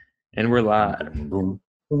And we're Boom, live. boom, boom,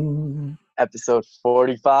 boom. Episode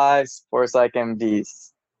 45, Sports Like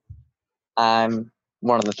MDs. I'm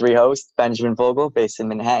one of the three hosts, Benjamin Vogel, based in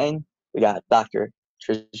Manhattan. We got Dr.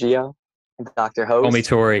 Trujillo and Dr. Call me Host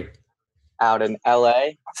Tori. out in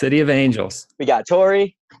LA. City of Angels. We got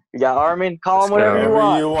Tori. We got Armin. Call Let's him whatever go. you Whatever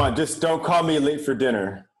want. you want. Just don't call me late for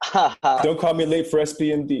dinner. Don't call me late for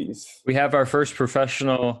SPMDs. We have our first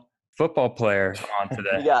professional football player on We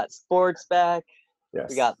today. got sports back. Yes.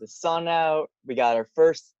 We got the sun out. We got our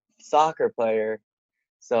first soccer player.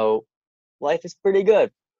 So life is pretty good.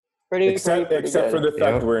 except pretty for good. the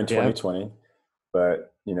fact Yep, that we're in yep. 2020,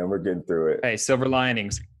 but we're getting through it. Hey, silver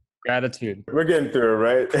linings. Gratitude. We're getting through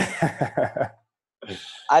it, right?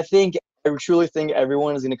 I truly think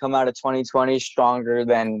everyone is going to come out of 2020 stronger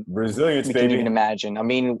than Resilience, we can baby. even imagine. I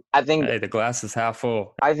mean, I think Hey, the glass is half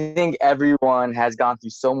full. everyone has gone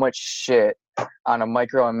through so much shit on a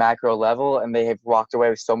micro and macro level, and they have walked away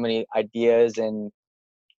with so many ideas and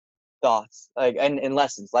thoughts, and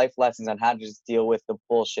life lessons on how to just deal with the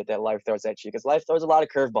bullshit that life throws at you. Because life throws a lot of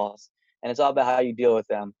curveballs, and it's all about how you deal with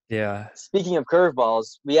them. Yeah. Speaking of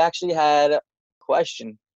curveballs, we actually had a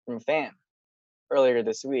question from a fan earlier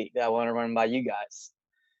this week that I want to run by you guys.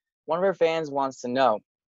 One of our fans wants to know,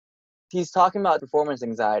 he's talking about performance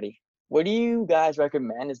anxiety. What do you guys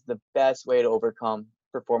recommend is the best way to overcome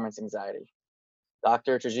performance anxiety?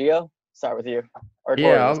 Dr. Trujillo, start with you. Or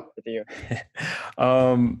Tori, Yeah. let's start with you.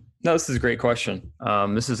 No, this is a great question.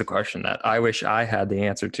 This is a question that I wish I had the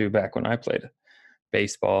answer to back when I played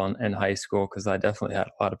baseball in high school, because I definitely had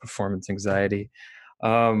a lot of performance anxiety.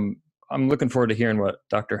 I'm looking forward to hearing what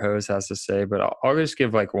Dr. Hose has to say, but I'll just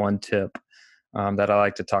give like one tip that I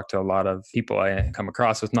like to talk to a lot of people I come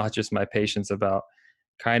across with, not just my patients, about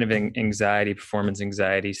kind of anxiety, performance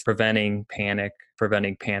anxiety, preventing panic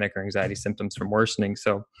or anxiety symptoms from worsening.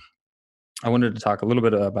 So I wanted to talk a little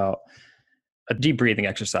bit about a deep breathing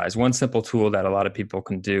exercise, one simple tool that a lot of people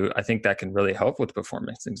can do. I think that can really help with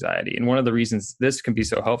performance anxiety. And one of the reasons this can be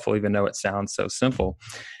so helpful, even though it sounds so simple,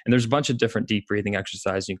 and there's a bunch of different deep breathing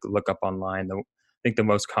exercises you can look up online. I think the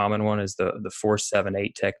most common one is the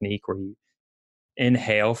 4-7-8 technique, where you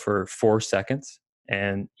inhale for 4 seconds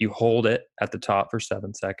and you hold it at the top for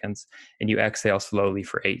 7 seconds, and you exhale slowly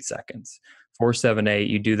for 8 seconds. 4-7-8,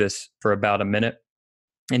 you do this for about a minute,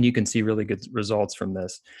 and you can see really good results from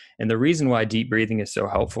this. And the reason why deep breathing is so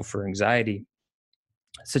helpful for anxiety,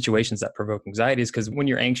 situations that provoke anxiety, is because when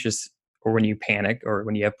you're anxious or when you panic or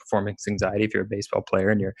when you have performance anxiety, if you're a baseball player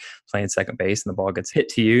and you're playing second base and the ball gets hit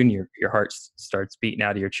to you and your heart starts beating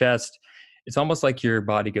out of your chest, it's almost like your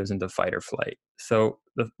body goes into fight or flight. So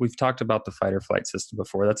we've talked about the fight or flight system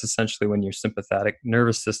before. That's essentially when your sympathetic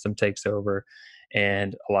nervous system takes over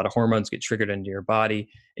and a lot of hormones get triggered into your body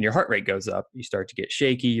and your heart rate goes up. You start to get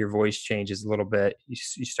shaky, your voice changes a little bit, you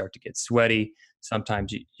start to get sweaty.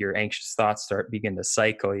 Sometimes your anxious thoughts begin to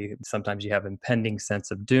cycle. Sometimes you have impending sense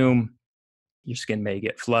of doom. Your skin may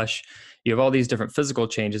get flush. You have all these different physical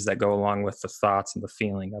changes that go along with the thoughts and the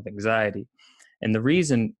feeling of anxiety. And the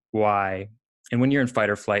reason why, and when you're in fight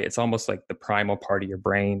or flight, it's almost like the primal part of your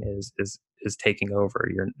brain is taking over.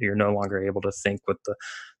 You're no longer able to think with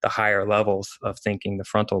the higher levels of thinking, the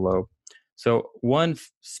frontal lobe. So one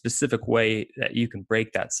specific way that you can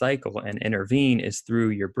break that cycle and intervene is through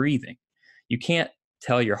your breathing. You can't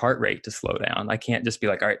tell your heart rate to slow down. I can't just be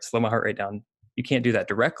like, all right, slow my heart rate down. You can't do that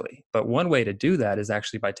directly. But one way to do that is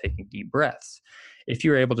actually by taking deep breaths. If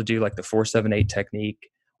you're able to do like the 4-7-8 technique,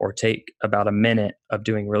 or take about a minute of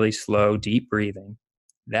doing really slow, deep breathing,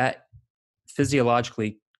 that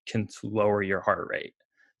physiologically can lower your heart rate.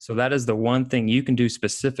 So that is the one thing you can do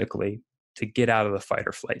specifically to get out of the fight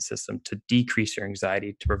or flight system, to decrease your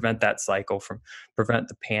anxiety, to prevent that cycle, prevent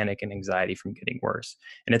the panic and anxiety from getting worse.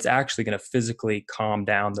 And it's actually going to physically calm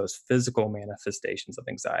down those physical manifestations of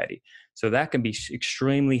anxiety. So that can be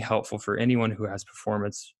extremely helpful for anyone who has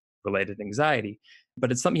performance related anxiety.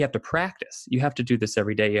 But it's something you have to practice. You have to do this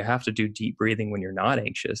every day. You have to do deep breathing when you're not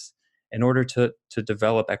anxious in order to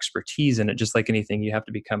develop expertise in it. Just like anything, you have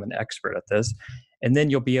to become an expert at this. And then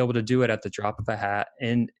you'll be able to do it at the drop of a hat.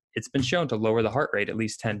 And it's been shown to lower the heart rate at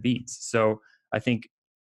least 10 beats. So I think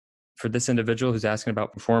for this individual who's asking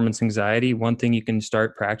about performance anxiety, one thing you can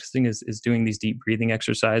start practicing is doing these deep breathing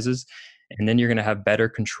exercises. And then you're going to have better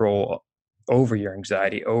control over your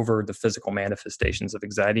anxiety, over the physical manifestations of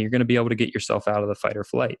anxiety. You're going to be able to get yourself out of the fight or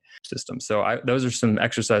flight system. So those are some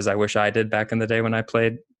exercises I wish I did back in the day when I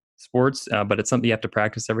played sports, but it's something you have to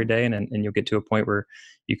practice every day, and you'll get to a point where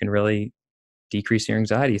you can really decrease your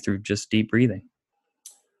anxiety through just deep breathing.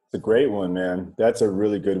 It's a great one, man. That's a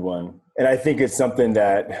really good one. And I think it's something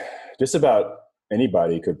that just about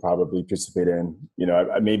anybody could probably participate in.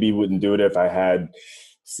 I maybe wouldn't do it if I had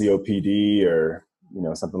COPD or,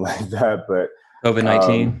 something like that, but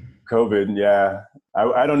COVID-19. COVID, yeah.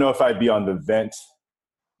 I don't know if I'd be on the vent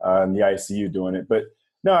in the ICU doing it, but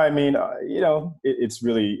no, I mean,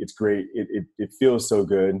 it's great. It feels so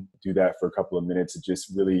good to do that for a couple of minutes. It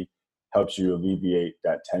just really helps you alleviate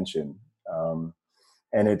that tension.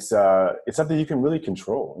 And it's something you can really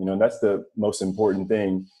control. And that's the most important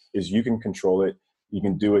thing, is you can control it. You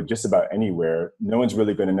can do it just about anywhere. No one's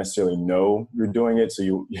really going to necessarily know you're doing it, so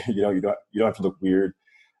you don't have to look weird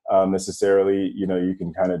necessarily. You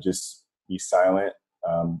can kind of just be silent.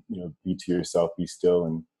 Be to yourself, be still,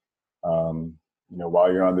 and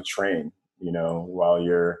while you're on the train, while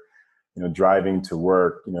you're driving to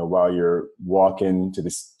work, while you're walking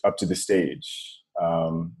up to the stage.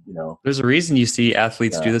 There's a reason you see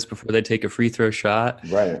athletes do this before they take a free throw shot,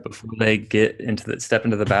 right? Before they step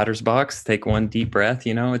into the batter's box, take one deep breath.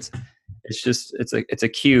 It's a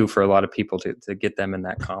cue for a lot of people to get them in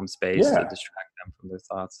that calm space, to distract them from their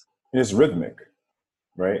thoughts. And it's rhythmic,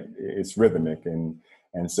 right? It's rhythmic, and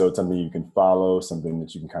so it's something you can follow, something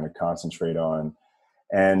that you can kind of concentrate on,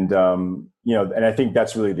 and and I think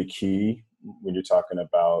that's really the key when you're talking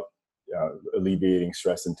about alleviating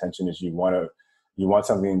stress and tension. Is you want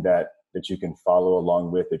something that you can follow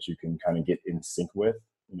along with, that you can kind of get in sync with,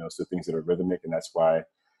 so things that are rhythmic. And that's why,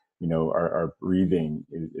 our breathing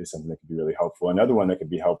is something that can be really helpful. Another one that could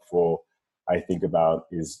be helpful, I think about,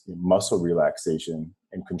 is muscle relaxation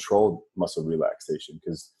and controlled muscle relaxation.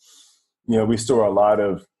 Because, we store a lot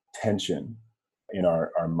of tension in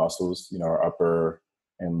our muscles, our upper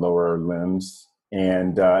and lower limbs.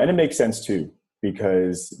 And it makes sense too,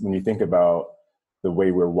 because when you think about the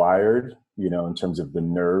way we're wired, in terms of the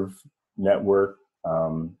nerve network,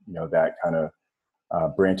 that kind of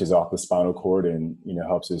branches off the spinal cord and,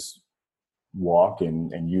 helps us walk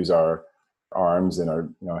and use our arms and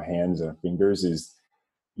our hands and fingers, is,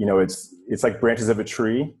 it's like branches of a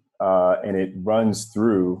tree, and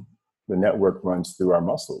the network runs through our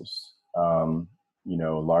muscles,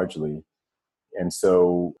 largely. And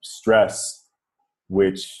so stress,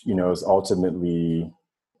 which, is ultimately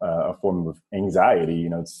a form of anxiety,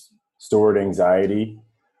 it's stored anxiety.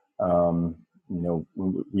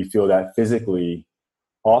 We feel that physically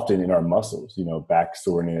often in our muscles, back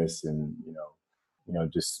soreness and,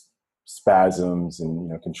 just spasms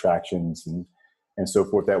and, contractions and so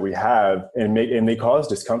forth that we have, and they cause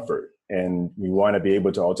discomfort. And we want to be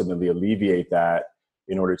able to ultimately alleviate that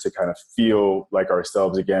in order to kind of feel like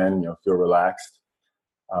ourselves again, feel relaxed.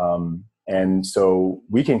 And so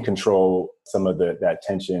we can control some of that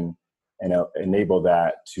tension and enable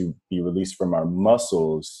that to be released from our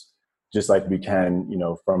muscles, just like we can,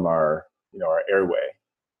 from our airway.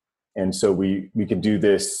 And so we can do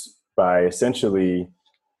this by essentially,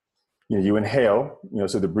 you inhale,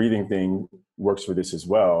 so the breathing thing works for this as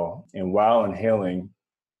well. And while inhaling,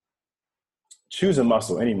 choose a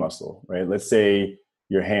muscle, any muscle, right? Let's say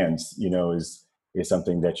your hands, is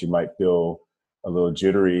something that you might feel a little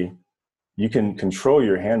jittery. You can control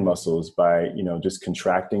your hand muscles by, just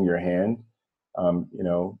contracting your hand,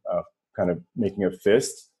 kind of making a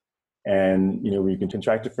fist. And, you can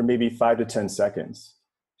contract it for maybe 5 to 10 seconds.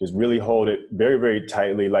 Just really hold it very, very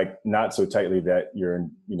tightly, like not so tightly that you're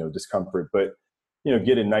in, discomfort, but,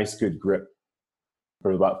 get a nice good grip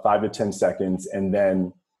for about 5 to 10 seconds. And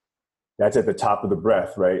then that's at the top of the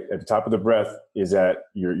breath, right? At the top of the breath is at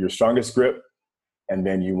your strongest grip. And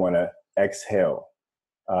then you want to exhale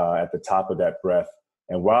at the top of that breath.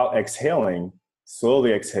 And while exhaling,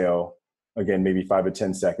 slowly exhale, again, maybe 5 or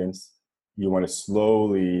 10 seconds, you want to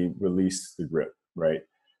slowly release the grip, right?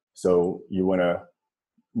 So you want to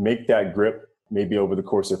make that grip maybe over the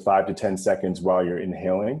course of 5 to 10 seconds while you're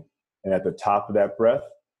inhaling. And at the top of that breath,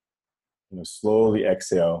 slowly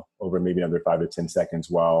exhale over maybe another 5 to 10 seconds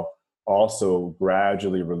while also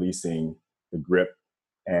gradually releasing the grip,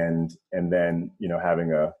 and then,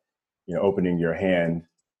 having opening your hand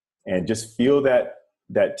and just feel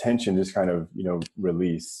that tension just kind of,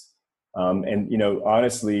 release. And,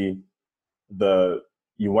 honestly,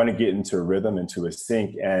 you want to get into a rhythm, into a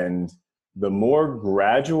sync, and the more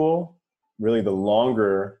gradual, really the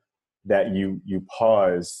longer that you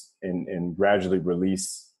pause and gradually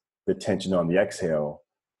release the tension on the exhale,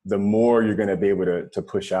 the more you're going to be able to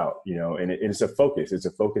push out, and it's a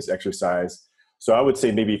focus exercise. So I would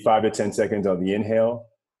say maybe 5 to 10 seconds on the inhale,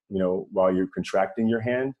 while you're contracting your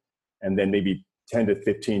hand, and then maybe 10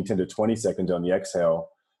 to 20 seconds on the exhale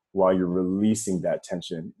while you're releasing that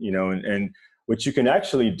tension, and what you can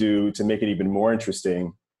actually do to make it even more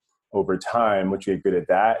interesting over time, once you get good at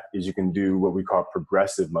that, is you can do what we call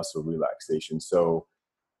progressive muscle relaxation. So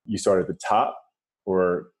you start at the top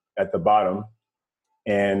or at the bottom,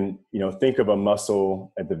 and think of a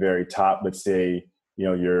muscle at the very top. Let's say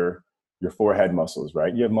your forehead muscles,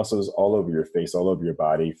 right? You have muscles all over your face, all over your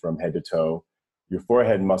body, from head to toe. Your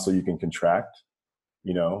forehead muscle you can contract,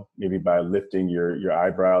 maybe by lifting your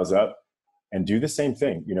eyebrows up, and do the same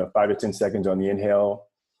thing. 5 to 10 seconds on the inhale.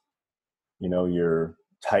 You're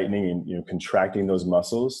tightening and contracting those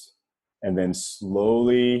muscles, and then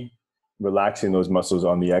slowly relaxing those muscles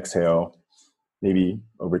on the exhale, maybe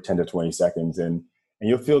over 10 to 20 seconds, and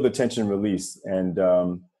you'll feel the tension release. And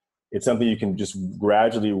it's something you can just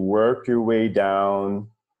gradually work your way down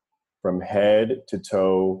from head to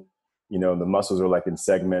toe. The muscles are like in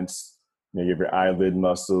segments. You have your eyelid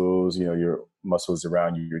muscles, your muscles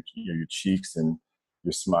around your cheeks and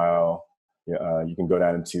your smile. You can go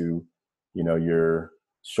down into, your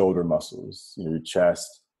shoulder muscles, your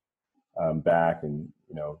chest, back, and,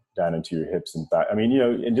 down into your hips and thigh.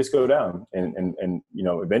 And just go down, and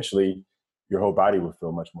eventually your whole body will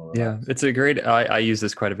feel much more relaxed. Yeah, it's a great, I use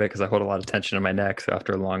this quite a bit because I hold a lot of tension in my neck. So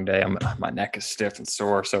after a long day, my neck is stiff and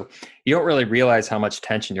sore. So you don't really realize how much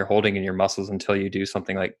tension you're holding in your muscles until you do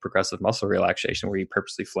something like progressive muscle relaxation, where you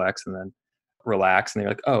purposely flex and then relax. And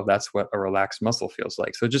you're like, oh, that's what a relaxed muscle feels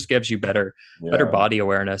like. So it just gives you better body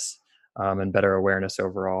awareness, and better awareness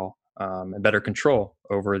overall, and better control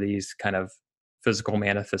over these kind of physical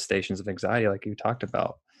manifestations of anxiety like you talked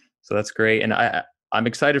about. So that's great. And I'm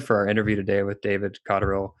excited for our interview today with David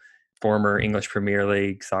Cotterill, former English Premier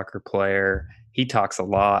League soccer player. He talks a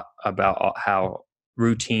lot about how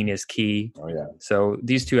routine is key. Oh, yeah. So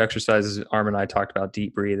these two exercises, Arm and I talked about,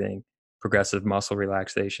 deep breathing, progressive muscle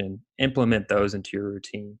relaxation, implement those into your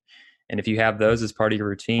routine. And if you have those as part of your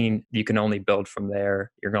routine, you can only build from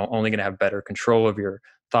there. You're only going to have better control of your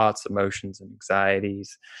thoughts, emotions, and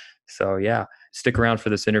anxieties. So yeah, stick around for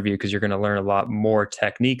this interview because you're going to learn a lot more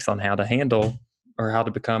techniques on how to handle or how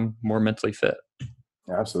to become more mentally fit.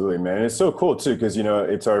 Absolutely, man. And it's so cool too, because,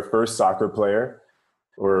 it's our first soccer player,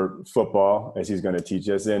 or football, as he's going to teach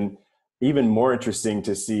us. And even more interesting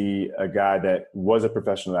to see a guy that was a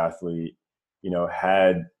professional athlete,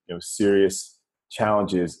 had, serious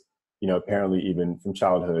challenges, apparently even from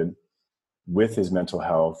childhood, with his mental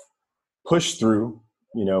health, pushed through,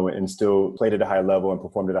 and still played at a high level and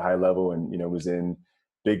performed at a high level, and, was in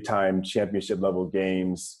big time championship level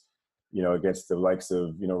games, against the likes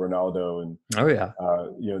of, Ronaldo and, oh yeah,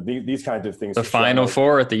 these kinds of things. The Final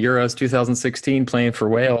Four at the Euros 2016, playing for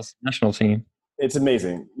Wales national team. It's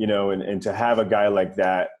amazing, and to have a guy like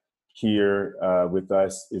that here with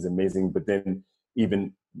us is amazing. But then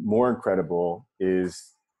even more incredible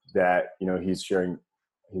is that, he's sharing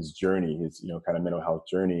his journey, his, kind of mental health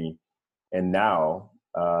journey. And now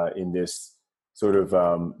in this sort of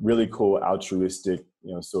really cool altruistic,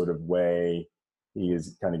 sort of way, he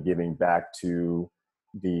is kind of giving back to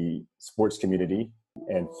the sports community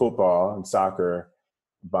and football and soccer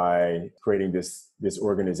by creating this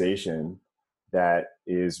organization that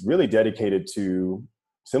is really dedicated to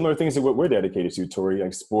similar things to what we're dedicated to, Tori,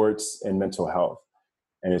 like sports and mental health.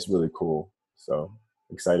 And it's really cool. So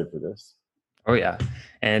excited for this. Oh yeah.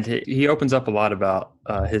 And he opens up a lot about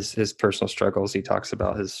his personal struggles. He talks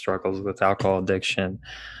about his struggles with alcohol addiction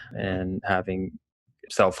and having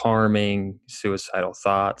self-harming, suicidal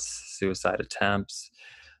thoughts, suicide attempts.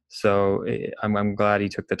 So I'm glad he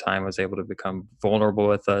took the time, was able to become vulnerable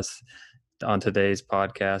with us on today's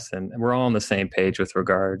podcast. And we're all on the same page with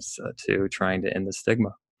regards to trying to end the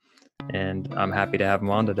stigma. And I'm happy to have him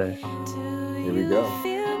on today. Here we go.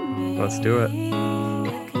 Let's do it.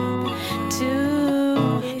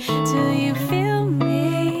 Do you feel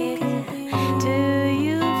me? Do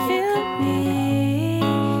you feel me?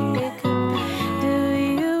 Do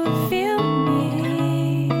you feel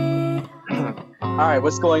me? All right,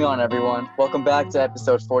 what's going on, everyone? Welcome back to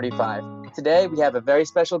episode 45. Today, we have a very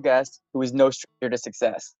special guest who is no stranger to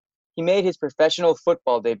success. He made his professional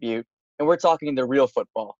football debut, and we're talking the real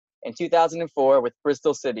football, in 2004 with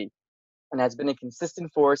Bristol City, and has been a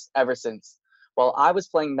consistent force ever since. While I was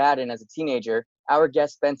playing Madden as a teenager, our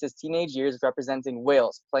guest spent his teenage years representing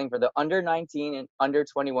Wales, playing for the under-19 and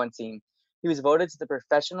under-21 team. He was voted to the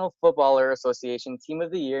Professional Footballer Association Team of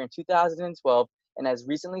the Year in 2012 and has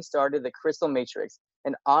recently started the Crystal Matrix,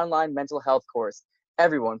 an online mental health course.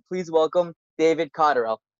 Everyone, please welcome David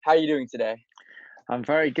Cotterill. How are you doing today? I'm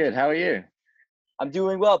very good. How are you? I'm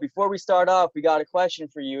doing well. Before we start off, we got a question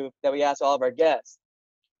for you that we ask all of our guests.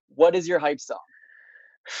 What is your hype song?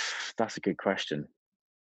 That's a good question.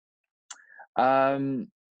 I'll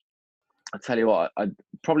tell you what, I'd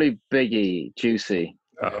probably Biggie, Juicy.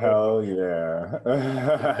 Oh, Hell yeah.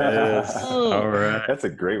 yes. Mm, All right. That's a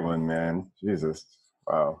great one, man. Jesus.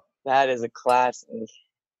 Wow. that is a classic.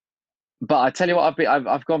 But I tell you what,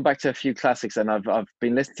 I've gone back to a few classics, and I've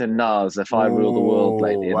been listening to Nas "If I Rule the World" Ooh,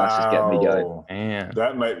 lately, and that's just getting me going. wow. Man.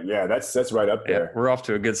 That might, yeah, that's right up Yeah, there. we're off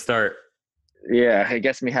to a good start. Yeah, it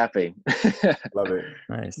gets me happy. Love it.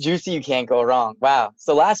 Nice. Juicy, you can't go wrong. Wow.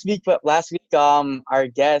 So last week, our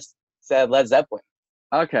guest said Led Zeppelin,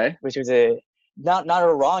 Okay. which was a not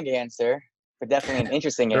a wrong answer, but definitely an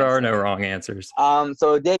interesting There are answer. no wrong answers.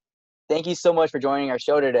 So Dave, thank you so much for joining our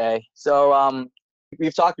show today. So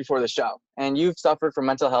we've talked before the show, and you've suffered from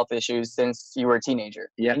mental health issues since you were a teenager.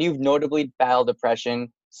 Yeah. And you've notably battled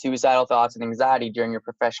depression, suicidal thoughts, and anxiety during your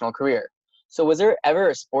professional career. So was there ever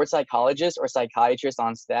a sports psychologist or psychiatrist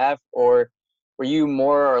on staff, or were you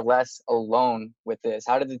more or less alone with this?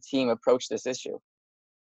 How did the team approach this issue?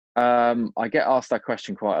 I get asked that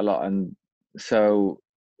question quite a lot, and so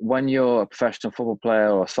when you're a professional football player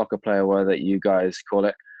or a soccer player, whatever you guys call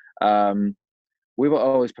it, um, we were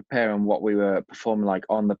always preparing what we were performing like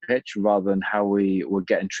on the pitch rather than how we were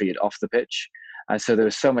getting treated off the pitch. And so there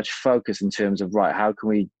was so much focus in terms of, right, how can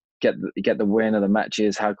we get the win of the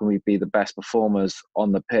matches? How can we be the best performers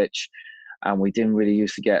on the pitch? And we didn't really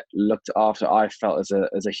used to get looked after. I felt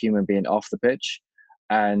as a human being off the pitch,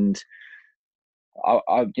 and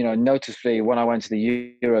noticeably when I went to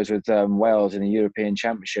the Euros with Wales in the European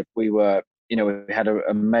Championship, we were, we had an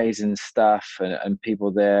amazing staff and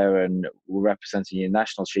people there, and we're representing your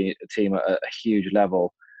national team at a huge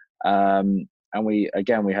level. And we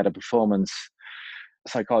had a performance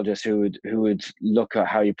psychologist who would look at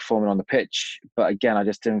how you're performing on the pitch. But again, I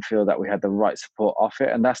just didn't feel that we had the right support off it,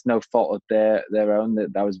 and that's no fault of their own.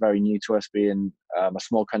 That was very new to us, being a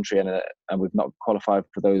small country, and we've not qualified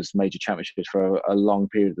for those major championships for a long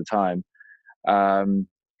period of time. Um,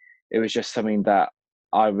 it was just something that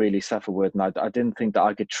I really suffered with, and I didn't think that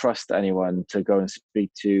I could trust anyone to go and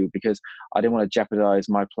speak to, because I didn't want to jeopardize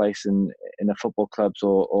my place in the football clubs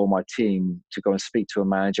or my team to go and speak to a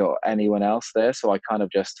manager or anyone else there. So I kind of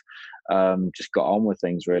just got on with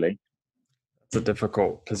things, really. It's a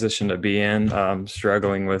difficult position to be in,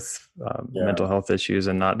 struggling with mental health issues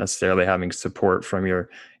and not necessarily having support from your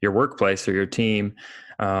workplace or your team.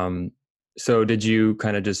 So did you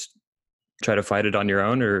kind of just try to fight it on your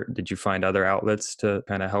own, or did you find other outlets to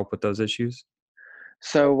kind of help with those issues?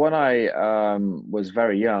 So when I was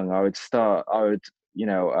very young, I would,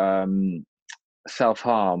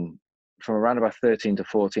 self-harm from around about 13 to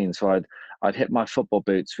 14. So I'd hit my football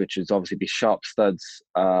boots, which would obviously be sharp studs,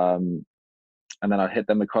 and then I'd hit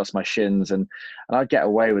them across my shins, and I'd get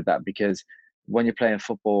away with that because when you're playing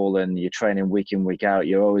football and you're training week in, week out,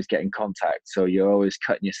 you're always getting contact. So you're always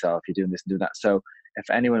cutting yourself, you're doing this and doing that. So if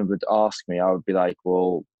anyone would ask me, I would be like,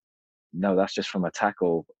 well, no, that's just from a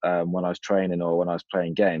tackle when I was training or when I was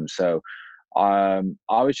playing games. So I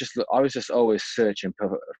was just always searching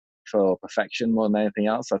for perfection more than anything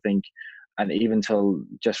else, I think. And even till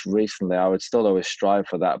just recently, I would still always strive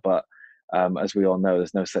for that. But as we all know,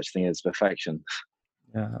 there's no such thing as perfection.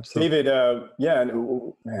 Yeah, absolutely. David, yeah,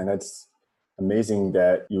 man, that's amazing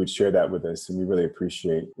that you would share that with us, and we really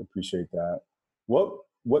appreciate that.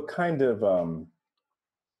 What kind of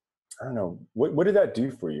I don't know, what did that do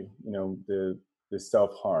for you? You know, the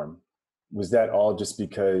self harm, was that all just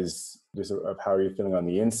because just of how you're feeling on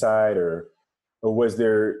the inside, or was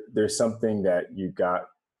there's something that you got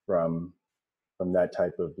from that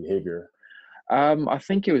type of behavior? I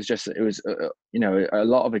think it was a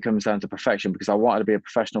lot of it comes down to perfection, because I wanted to be a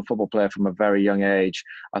professional football player from a very young age.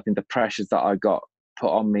 I think the pressures that I got put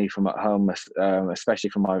on me from at home, especially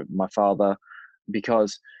from my father,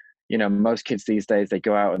 because most kids these days, they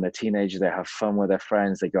go out and they're teenagers, they have fun with their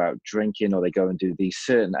friends, they go out drinking, or they go and do these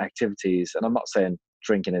certain activities. And I'm not saying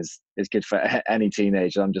drinking is good for any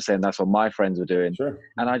teenager. I'm just saying that's what my friends were doing. Sure.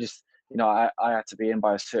 And I just, I had to be in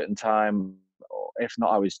by a certain time. Or if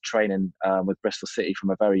not, I was training with Bristol City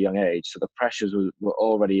from a very young age. So the pressures were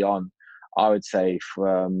already on, I would say,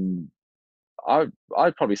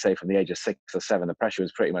 I'd probably say from the age of 6 or 7, the pressure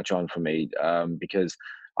was pretty much on for me, because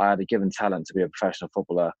I had a given talent to be a professional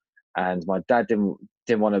footballer, and my dad didn't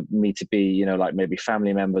want me to be, like maybe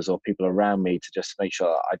family members or people around me, to just make sure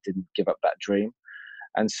I didn't give up that dream.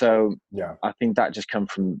 And so Yeah. I think that just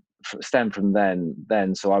stemmed from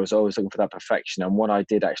then. So I was always looking for that perfection. And when I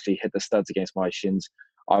did actually hit the studs against my shins,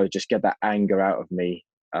 I would just get that anger out of me,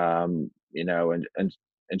 and, and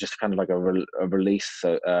just kind of like a release,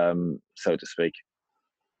 so to speak.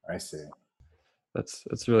 I see.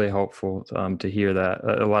 That's really helpful to hear that.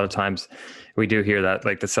 A lot of times we do hear that,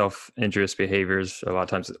 like the self-injurious behaviors, a lot of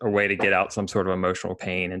times a way to get out some sort of emotional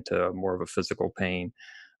pain into more of a physical pain,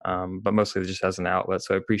 but mostly just as an outlet.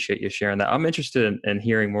 So I appreciate you sharing that. I'm interested in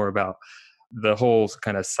hearing more about the whole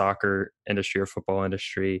kind of soccer industry or football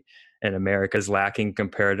industry in America is lacking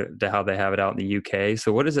compared to how they have it out in the UK.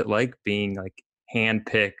 So what is it like being like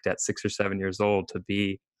handpicked at 6 or 7 years old to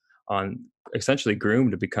be on, essentially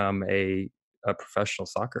groomed to become a professional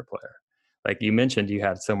soccer player? Like you mentioned, you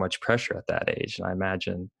had so much pressure at that age, and I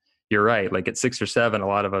imagine you're right. Like at 6 or 7, a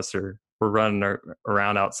lot of us we're running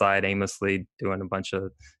around outside aimlessly doing a bunch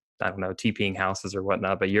of, I don't know, TPing houses or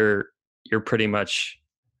whatnot. But you're pretty much,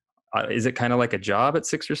 is it kind of like a job at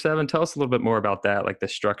 6 or 7? Tell us a little bit more about that, like the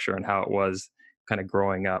structure and how it was kind of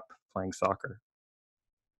growing up playing soccer.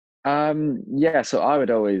 Yeah, so I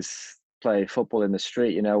would always play football in the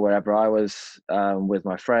street, wherever I was, with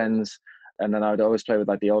my friends. And then I would always play with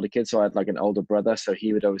like the older kids. So I had like an older brother. So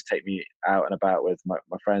he would always take me out and about with my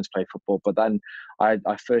friends, play football. But then I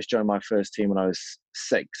first joined my first team when I was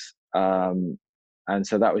 6. And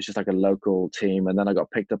so that was just like a local team. And then I got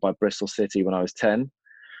picked up by Bristol City when I was 10.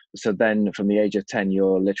 So then from the age of 10,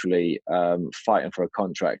 you're literally fighting for a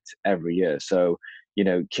contract every year. So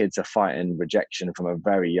kids are fighting rejection from a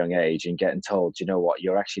very young age and getting told, you know what,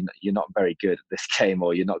 you're not very good at this game,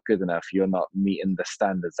 or you're not good enough, you're not meeting the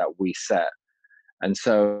standards that we set. And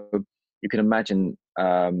so you can imagine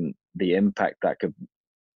the impact that could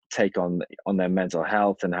take on their mental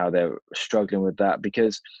health and how they're struggling with that,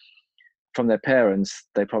 because from their parents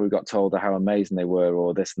they probably got told how amazing they were,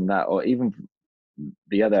 or this and that, or even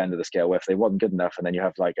the other end of the scale, where if they wasn't good enough, and then you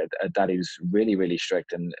have like a dad who's really, really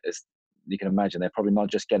strict, and you can imagine they're probably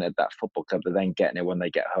not just getting it at that football club, they're then getting it when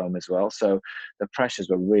they get home as well. So the pressures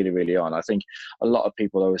were really, really on. I think a lot of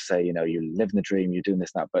people always say, you live in the dream, you're doing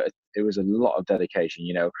this, that, but it was a lot of dedication.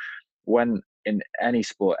 When in any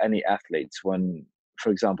sport, any athletes,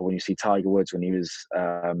 for example, when you see Tiger Woods when he was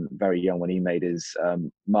very young, when he made his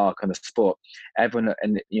mark on the sport, everyone,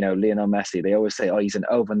 and Lionel Messi, they always say, oh, he's an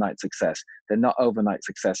overnight success. They're not overnight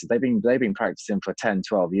successes. They've been practicing for 10,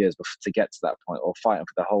 12 years to get to that point, or fighting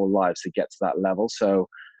for their whole lives to get to that level. So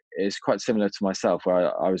it's quite similar to myself,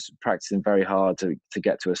 where I was practicing very hard to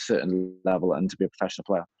get to a certain level and to be a professional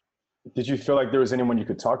player. Did you feel like there was anyone you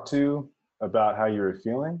could talk to about how you were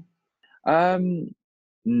feeling?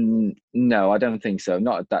 No, I don't think so.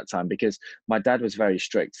 Not at that time, because my dad was very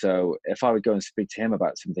strict. So if I would go and speak to him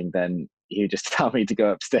about something, then he would just tell me to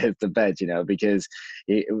go upstairs to bed, because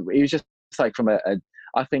he was just like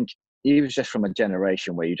I think he was just from a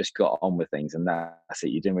generation where you just got on with things, and that's it.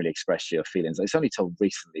 You didn't really express your feelings. It's only till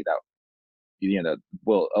recently that,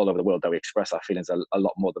 all over the world, that we express our feelings a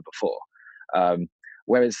lot more than before.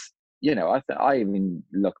 Whereas, I even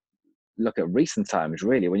look at recent times,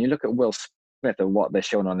 really, when you look at Will Smith and what they're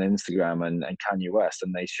showing on Instagram and Kanye West,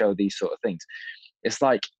 and they show these sort of things, it's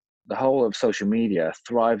like the whole of social media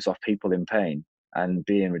thrives off people in pain and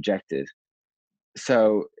being rejected.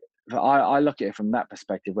 So I look at it from that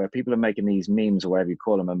perspective, where people are making these memes, or whatever you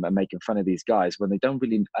call them, and making fun of these guys when they don't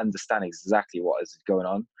really understand exactly what is going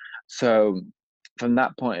on. So from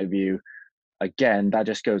that point of view, again, that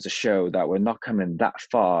just goes to show that we're not coming that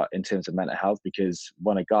far in terms of mental health, because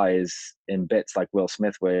when a guy is in bits like Will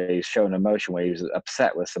Smith, where he's showing emotion, where he's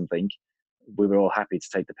upset with something, we were all happy to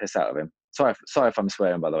take the piss out of him. Sorry if I'm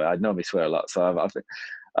swearing, by the way. I normally swear a lot, so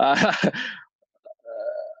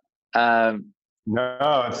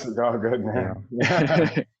No, it's all good, man.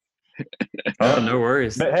 Yeah. Oh, no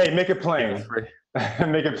worries. Hey, make it plain. Feel free.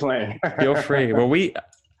 Make it plain. Feel free. Well,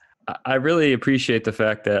 I really appreciate the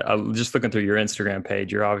fact that, just looking through your Instagram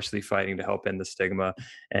page, you're obviously fighting to help end the stigma,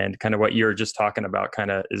 and kind of what you were just talking about kind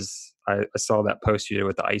of is, I saw that post you did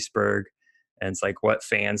with the iceberg, and it's like what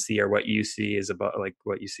fans see or what you see is about, like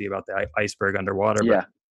what you see about the iceberg underwater. Yeah. But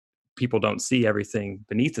people don't see everything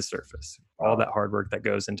beneath the surface, all that hard work that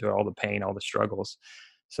goes into it, all the pain, all the struggles.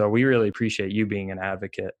 So we really appreciate you being an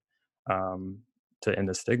advocate to end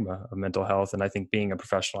the stigma of mental health. And I think being a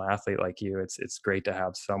professional athlete like you, it's great to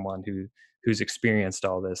have someone who's experienced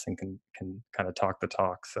all this and can kind of talk the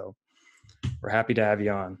talk. So we're happy to have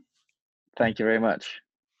you on. Thank you very much.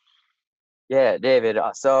 Yeah, David.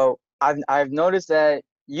 So I've noticed that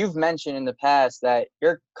you've mentioned in the past that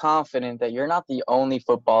you're confident that you're not the only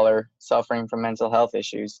footballer suffering from mental health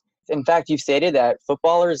issues. In fact, you've stated that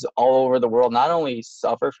footballers all over the world not only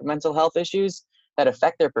suffer from mental health issues that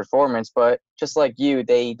affect their performance, but just like you,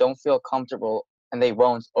 they don't feel comfortable and they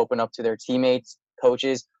won't open up to their teammates,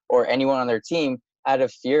 coaches, or anyone on their team out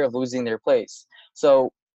of fear of losing their place.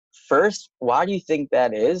 So first, why do you think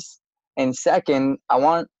that is? And second, I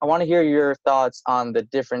want to hear your thoughts on the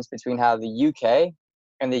difference between how the UK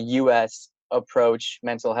and the US approach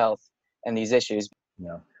mental health and these issues.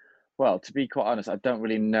 Yeah. Well, to be quite honest, I don't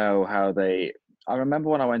really know how they. I remember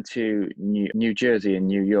when I went to New Jersey and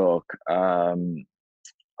New York. I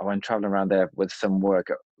went traveling around there with some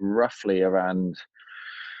work, roughly around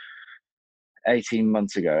 18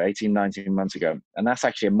 months ago, 19 months ago. And that's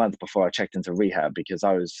actually a month before I checked into rehab because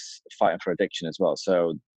I was fighting for addiction as well.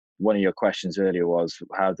 So one of your questions earlier was,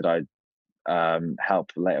 how did I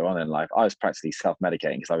help later on in life? I was practically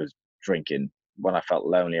self-medicating because I was drinking. When I felt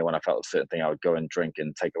lonely or when I felt a certain thing, I would go and drink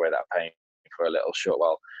and take away that pain for a little short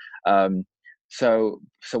while. So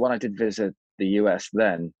when I did visit the US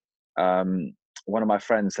then, one of my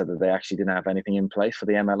friends said that they actually didn't have anything in place for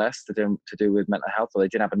the MLS to do with mental health, or they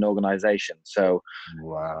didn't have an organization.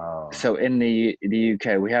 Wow. So in the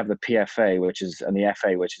UK, we have the PFA, and the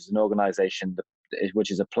FA, which is an organization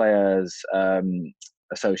which is a players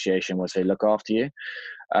association, which they look after you.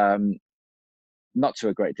 Not to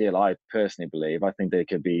a great deal, I personally believe. I think there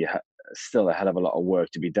could be still a hell of a lot of work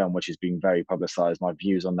to be done, which is being very publicized, my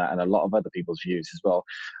views on that and a lot of other people's views as well.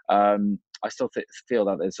 I still feel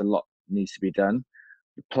that there's a lot needs to be done.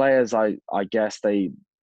 The players, I guess the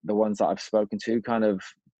ones that I've spoken to kind of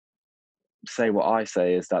say what I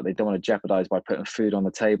say, is that they don't want to jeopardize by putting food on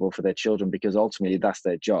the table for their children, because ultimately that's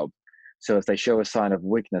their job. So if they show a sign of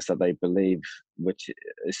weakness that they believe, which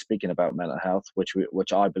is speaking about mental health,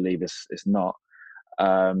 which I believe is not,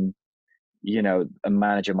 you know, a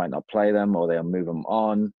manager might not play them or they'll move them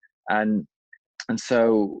on. And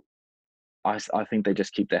so I think they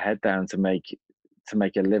just keep their head down to make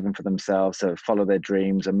a living for themselves, to follow their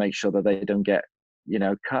dreams and make sure that they don't get, you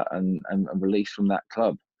know, cut and released from that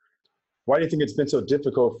club. Why do you think it's been so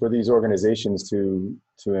difficult for these organizations to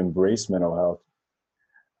embrace mental health?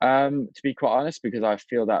 To be quite honest, because I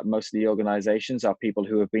feel that most of the organizations are people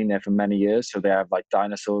who have been there for many years, so they have like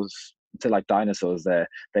dinosaurs there.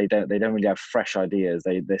 They don't really have fresh ideas.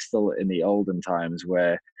 They're still in the olden times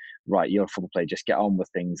where, right, you're a football player, just get on with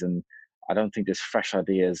things. And I don't think there's fresh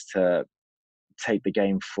ideas to take the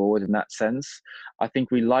game forward in that sense. I think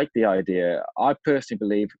we like the idea. I personally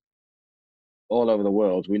believe, all over the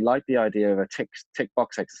world, we like the idea of a tick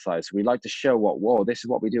box exercise. We like to show this is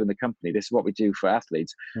what we do in the company, this is what we do for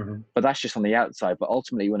athletes. Mm-hmm. But that's just on the outside. But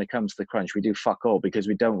ultimately, when it comes to the crunch, we do fuck all, because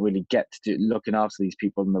we don't really get to looking after these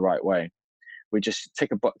people in the right way. We just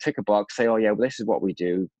tick a box, say, oh yeah, well, this is what we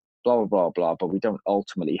do, blah blah blah blah, but we don't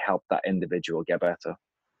ultimately help that individual get better.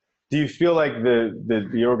 Do you feel like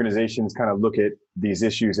the organizations kind of look at these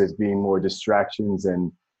issues as being more distractions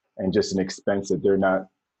and just an expense that they're not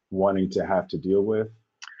wanting to have to deal with?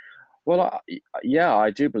 Well, yeah, I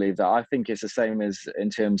do believe that. I think it's the same as in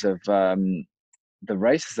terms of the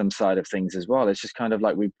racism side of things as well. It's just kind of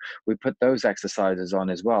like we put those exercises on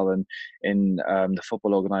as well. And in the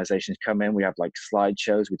football organizations come in, we have like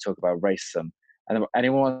slideshows. We talk about racism. And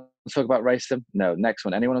anyone want to talk about racism? No, next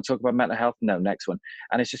one. Anyone want to talk about mental health? No, next one.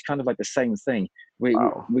 And it's just kind of like the same thing. We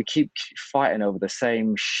keep fighting over the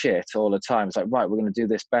same shit all the time. It's like, right, we're going to do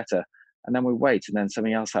this better. And then we wait, and then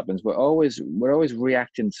something else happens. We're always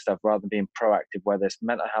reacting to stuff rather than being proactive, whether it's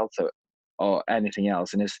mental health or anything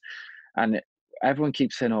else. And everyone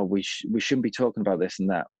keeps saying, "Oh, we shouldn't be talking about this and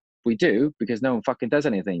that." We do, because no one fucking does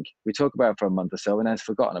anything. We talk about it for a month or so, and then it's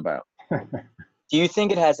forgotten about. Do you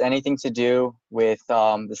think it has anything to do with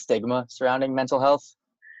the stigma surrounding mental health?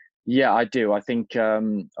 Yeah, I do. I think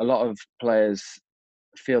a lot of players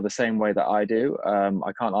feel the same way that I do.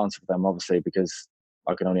 I can't answer for them, obviously, because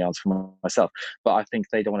I can only answer for myself. But I think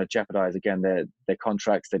they don't want to jeopardize, again, their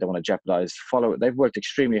contracts. They don't want to jeopardize they've worked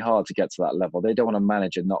extremely hard to get to that level. They don't want to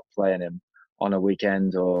manage and not playing him on a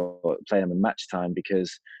weekend or playing him in match time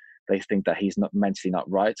because they think that he's not mentally not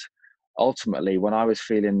right. Ultimately, when I was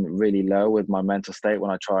feeling really low with my mental state,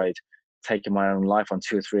 when I tried taking my own life on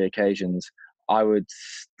 2 or 3 occasions, I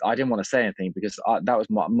didn't want to say anything, because that was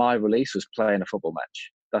my release, was playing a football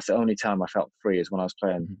match. That's the only time I felt free, is when I was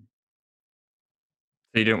playing.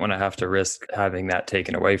 So you didn't want to have to risk having that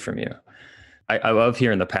taken away from you. I love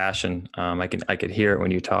hearing the passion. I could hear it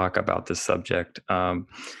when you talk about this subject.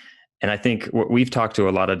 And I think we've talked to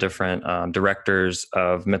a lot of different directors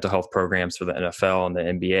of mental health programs for the NFL and the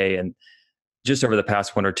NBA. And just over the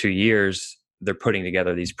past 1 or 2 years, they're putting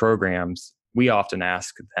together these programs. We often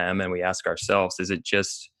ask them, and we ask ourselves, is it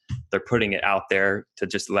just they're putting it out there to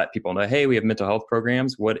just let people know, hey, we have mental health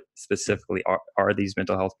programs? What specifically are these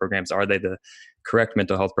mental health programs? Are they the correct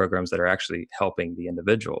mental health programs that are actually helping the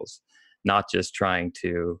individuals, not just trying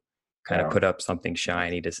to kind of put up something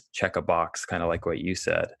shiny to check a box, kind of like what you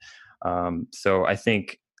said? So I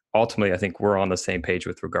think ultimately, I think we're on the same page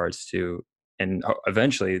with regards to, and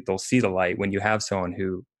eventually they'll see the light when you have someone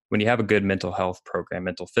who, when you have a good mental health program,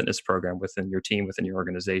 mental fitness program within your team, within your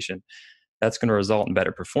organization, that's going to result in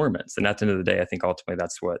better performance. And at the end of the day, I think ultimately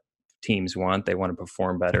that's what teams want. They want to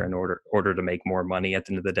perform better in order to make more money at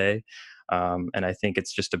the end of the day. And I think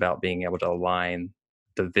it's just about being able to align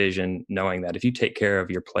the vision, knowing that if you take care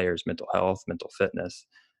of your players' mental health, mental fitness,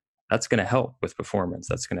 that's going to help with performance.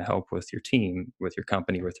 That's going to help with your team, with your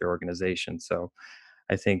company, with your organization. So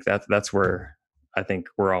I think that's where I think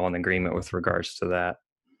we're all in agreement with regards to that.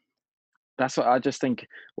 That's what I just think.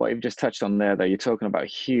 What you've just touched on there, though, you're talking about a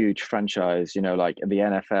huge franchise, like the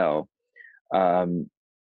NFL, um,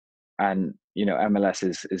 and MLS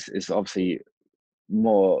is obviously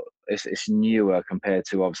more. It's newer compared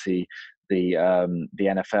to obviously the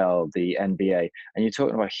NFL, the NBA, and you're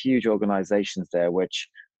talking about huge organizations there, which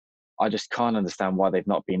I just can't understand why they've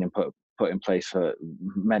not been put in place for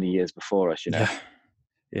many years before us. Yeah.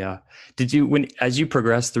 Yeah. Did you, as you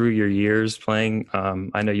progressed through your years playing,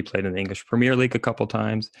 I know you played in the English Premier League a couple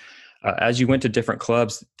times. As you went to different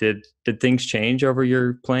clubs, did things change over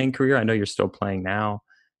your playing career? I know you're still playing now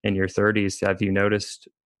in your 30s. Have you noticed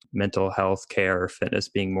mental health care or fitness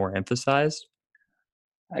being more emphasized?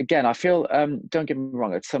 Again, I feel don't get me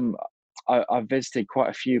wrong. I've visited quite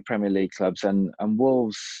a few Premier League clubs, and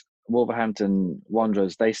Wolverhampton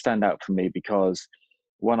Wanderers, they stand out for me because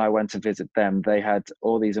when I went to visit them, they had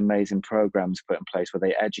all these amazing programs put in place where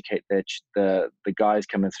they educate the guys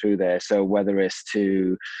coming through there. So whether it's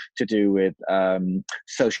to do with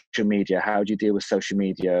social media, how do you deal with social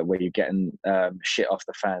media where you're getting shit off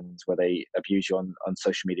the fans, where they abuse you on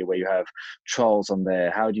social media, where you have trolls on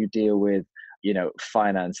there, how do you deal with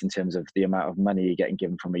finance in terms of the amount of money you're getting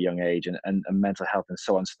given from a young age, and mental health and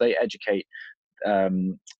so on. So they educate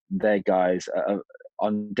their guys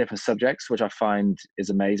on different subjects, which I find is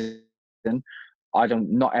amazing.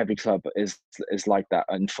 Not every club is like that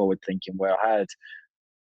and forward thinking. Where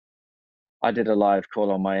I did a live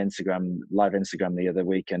call on my live Instagram the other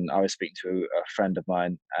week, and I was speaking to a friend of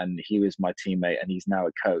mine, and he was my teammate, and he's now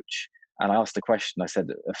a coach. And I asked the question. I said,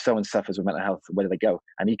 if someone suffers with mental health, where do they go?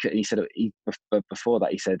 And he said, before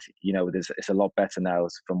that, he said, it's a lot better now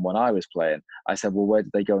from when I was playing. I said, well, where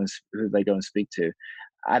did they go and who did they go and speak to?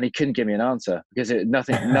 And he couldn't give me an answer because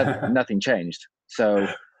nothing changed. So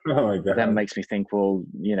Oh my God. that makes me think, well,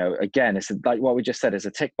 again, it's like what we just said, it's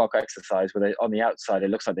a tick box exercise where on the outside it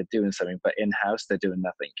looks like they're doing something, but in house they're doing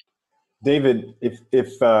nothing. David,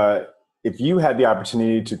 if you had the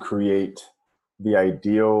opportunity to create the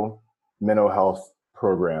ideal mental health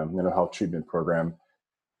treatment program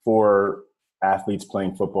for athletes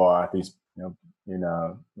playing football, athletes in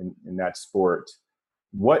that sport,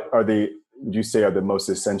 what would you say are the most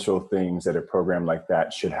essential things that a program like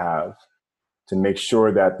that should have to make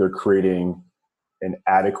sure that they're creating an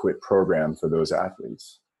adequate program for those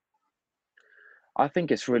athletes? I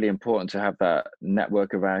think it's really important to have that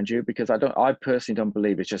network around you, because I personally don't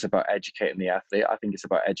believe it's just about educating the athlete. I think it's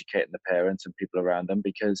about educating the parents and people around them,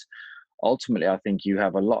 because ultimately I think you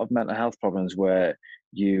have a lot of mental health problems where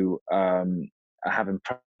you are having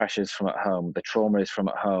pressures from at home. The trauma is from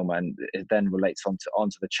at home, and it then relates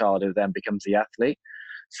onto the child, who then becomes the athlete.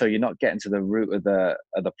 So you're not getting to the root of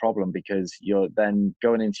the problem, because you're then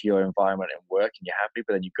going into your environment and work and you're happy,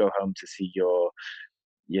 but then you go home to see your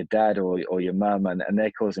dad or your mum, and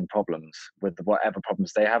they're causing problems with whatever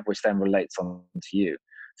problems they have, which then relates on to you.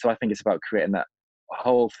 So I think it's about creating that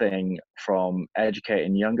whole thing from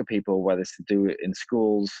educating younger people, whether it's to do it in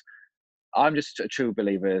schools. I'm just a true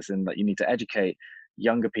believer in that you need to educate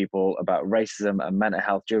younger people about racism and mental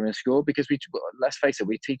health during school, because let's face it,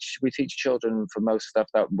 we teach children for most stuff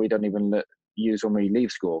that we don't even use when we leave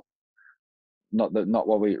school. Not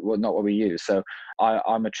what we use. So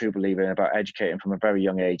I'm a true believer in about educating from a very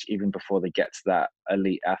young age, even before they get to that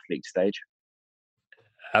elite athlete stage.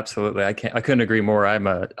 Absolutely. I couldn't agree more. I'm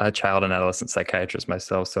a child and adolescent psychiatrist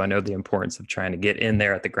myself, so I know the importance of trying to get in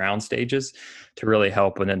there at the ground stages to really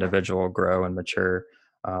help an individual grow and mature.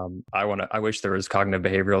 I wish there was cognitive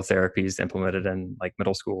behavioral therapies implemented in like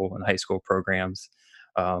middle school and high school programs,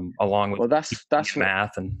 along with that's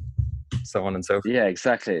math and so on and so forth. Yeah,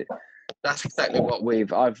 exactly. That's exactly what we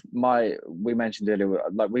mentioned earlier.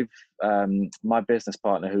 Like my business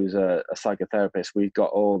partner, who's a psychotherapist, we've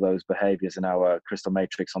got all those behaviors in our Crystal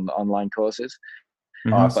Matrix on the online courses.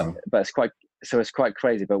 Awesome. But it's quite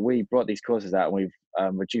crazy. But we brought these courses out, and we've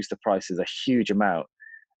reduced the prices a huge amount,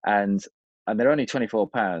 and they're only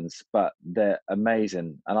 £24, but they're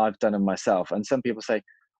amazing. And I've done them myself. And some people say,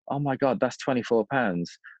 "Oh my God, that's £24,"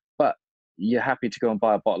 but you're happy to go and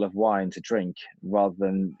buy a bottle of wine to drink rather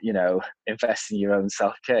than, you know, invest in your own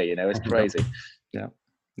self-care. You know, it's crazy. Yeah.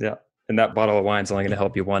 Yeah. And that bottle of wine's only going to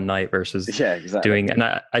help you one night versus Yeah, exactly. doing. And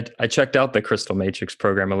I checked out the Crystal Matrix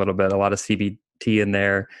program a little bit, a lot of CBT in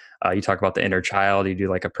there. You talk about the inner child, you do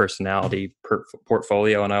like a personality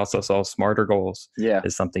portfolio. And I also saw Smarter Goals Yeah.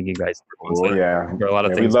 is something you guys Oh yeah. there are a lot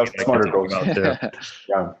of Yeah, things we love we'd like to Smarter talk Goals. about too.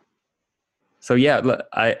 Yeah. So yeah,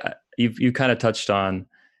 you kind of touched on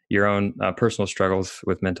your own personal struggles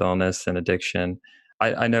with mental illness and addiction.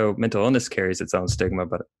 I know mental illness carries its own stigma,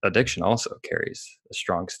 but addiction also carries a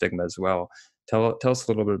strong stigma as well. Tell us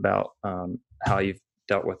a little bit about how you've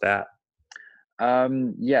dealt with that.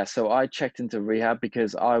 Yeah, so I checked into rehab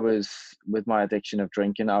because I was, with my addiction of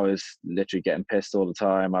drinking, I was literally getting pissed all the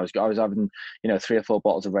time. I was having, you know, 3 or 4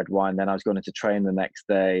 bottles of red wine. Then I was going into train the next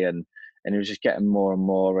day, and it was just getting more and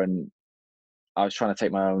more. And I was trying to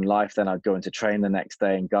take my own life. Then I'd go into train the next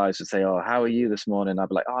day, and guys would say, "Oh, how are you this morning?" I'd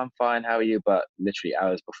be like, "Oh, I'm fine. How are you?" But literally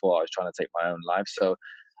hours before, I was trying to take my own life. So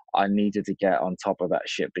I needed to get on top of that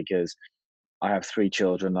shit because I have 3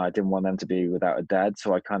 children. I didn't want them to be without a dad.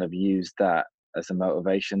 So I kind of used that as a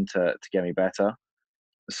motivation to get me better.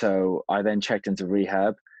 So I then checked into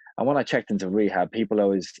rehab. And when I checked into rehab, people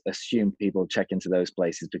always assume people check into those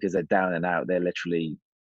places because they're down and out. They're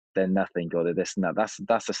nothing, or they're this and that.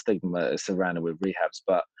 That's a stigma surrounded with rehabs.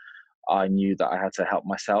 But I knew that I had to help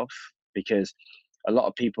myself because a lot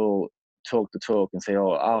of people talk the talk and say,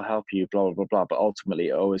 "Oh, I'll help you," blah blah blah blah. But ultimately,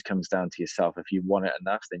 it always comes down to yourself. If you want it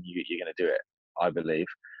enough, then you're going to do it. I believe.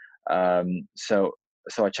 So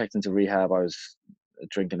I checked into rehab. I was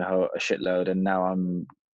drinking a shitload, and now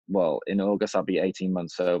in August I'll be 18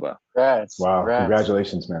 months sober. Congrats. Wow. Congrats.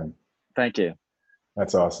 Congratulations, man. Thank you.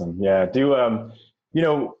 That's awesome. Yeah. You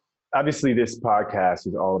know, obviously this podcast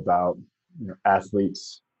is all about, you know,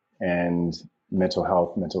 athletes and mental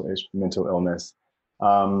health, mental illness.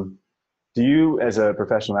 Do you, as a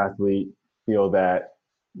professional athlete, feel that,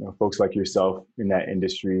 you know, folks like yourself in that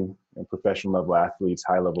industry, you know, professional level athletes,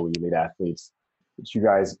 high level elite athletes, that you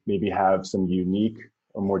guys maybe have some unique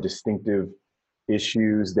or more distinctive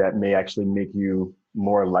issues that may actually make you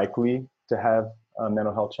more likely to have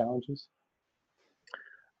mental health challenges?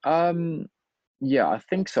 Yeah, I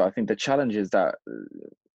think so. I think the challenge is that,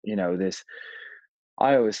 you know,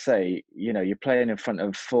 I always say, you know, you're playing in front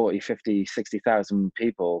of 40, 50, 60,000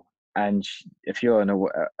 people. And if you're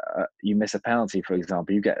you miss a penalty, for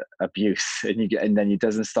example, you get abuse, and then it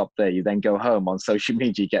doesn't stop there. You then go home on social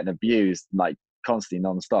media, getting abused like constantly,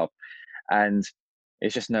 nonstop, and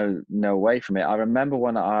it's just no way from it. I remember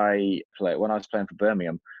when I was playing for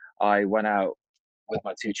Birmingham, I went out with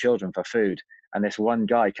my 2 children for food, and this one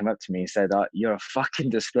guy came up to me and said, "You're a fucking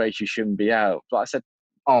disgrace. You shouldn't be out." But I said,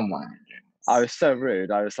 Oh my goodness. I was so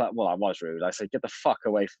rude. I was like, well, I was rude. I said, "Get the fuck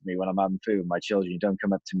away from me when I'm having food with my children. You don't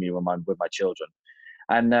come up to me when I'm with my children."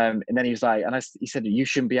 And then he was like, he said, "You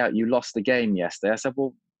shouldn't be out. You lost the game yesterday." I said,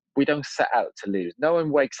 "Well, we don't set out to lose. No one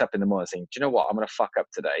wakes up in the morning saying, 'Do you know what? I'm going to fuck up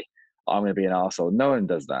today. I'm going to be an arsehole.' No one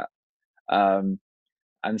does that."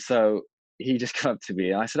 And so he just came up to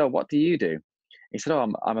me, and I said, "Oh, what do you do?" He said,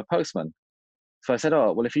 "Oh, I'm a postman." So I said,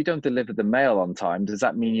 "Oh, well, if you don't deliver the mail on time, does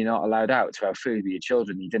that mean you're not allowed out to have food with your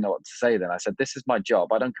children?" You didn't know what to say then. I said, "This is my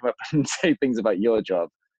job. I don't come up and say things about your job."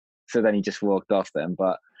 So then he just walked off then.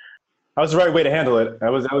 But That was the right way to handle it.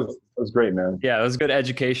 That was great, man. Yeah, it was a good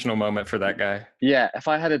educational moment for that guy. yeah, if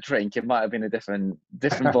I had a drink, it might have been a different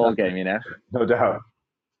ball game, you know? No doubt.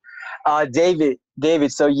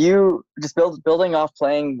 David, so you just building off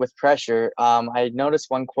playing with pressure. I noticed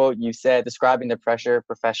one quote you said describing the pressure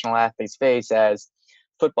professional athletes face as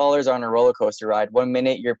footballers are on a roller coaster ride. 1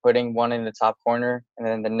 minute you're putting one in the top corner, and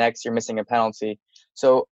then the next you're missing a penalty.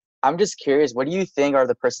 So I'm just curious, what do you think are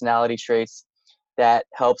the personality traits that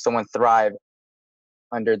help someone thrive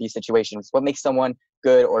under these situations? What makes someone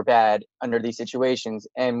good or bad under these situations?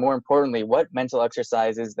 And more importantly, what mental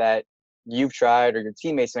exercises that you've tried or your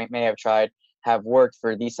teammates may have tried have worked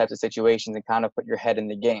for these types of situations and kind of put your head in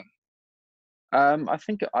the game? I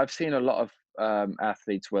think I've seen a lot of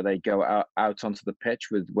athletes where they go out onto the pitch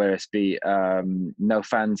with where it's be no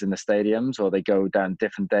fans in the stadiums, or they go down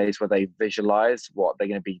different days where they visualize what they're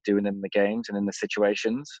going to be doing in the games and in the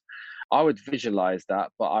situations. I would visualize that,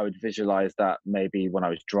 but I would visualize that maybe when I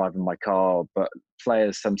was driving my car. But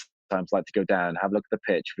players sometimes like to go down, have a look at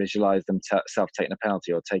the pitch, visualize themselves taking a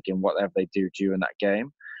penalty or taking whatever they do during that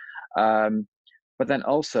game. But then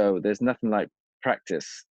also, there's nothing like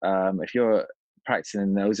practice. If you're practicing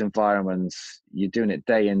in those environments, you're doing it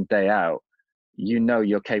day in, day out, you know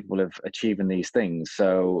you're capable of achieving these things.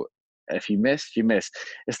 So if you miss, you miss.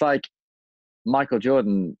 It's like Michael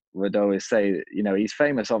Jordan would always say, you know, he's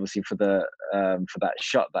famous obviously for that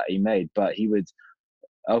shot that he made, but he would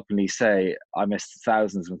openly say, I missed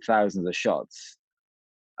thousands and thousands of shots.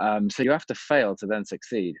 So you have to fail to then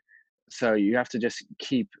succeed. So you have to just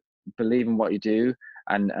keep believing what you do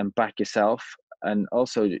and back yourself. And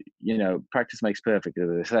also, you know, practice makes perfect, as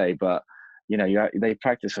they say. But you know, they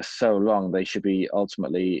practice for so long, they should be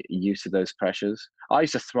ultimately used to those pressures. I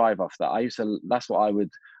used to thrive off that. That's what I would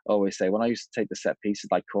always say when I used to take the set pieces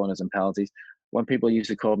like corners and penalties. When people used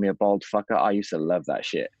to call me a bald fucker, I used to love that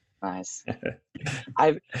shit. Nice.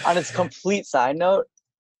 On its complete side note,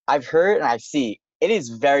 I've heard and I see it is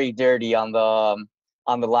very dirty on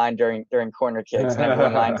the line during corner kicks and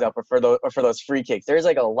everyone lines up or for those free kicks. There's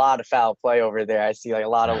like a lot of foul play over there. I see like a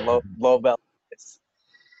lot of low bell.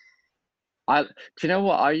 Do you know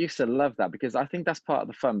what? I used to love that because I think that's part of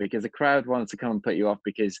the fun, because the crowd wants to come and put you off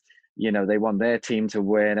because, you know, they want their team to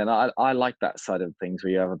win. And I like that side of things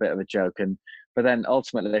where you have a bit of a joke. But then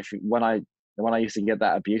ultimately, when I used to get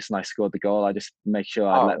that abuse and I scored the goal, I just make sure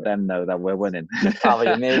I let them know that we're winning. Probably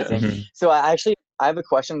amazing. So I have a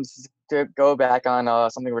question to go back on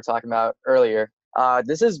something we were talking about earlier.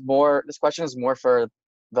 This question is more for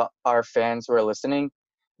our fans who are listening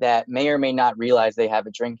that may or may not realize they have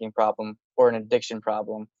a drinking problem or an addiction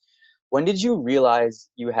problem. When did you realize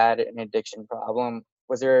you had an addiction problem?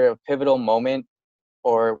 Was there a pivotal moment,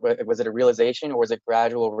 or was it a realization, or was it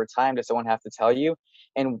gradual over time? Did someone have to tell you?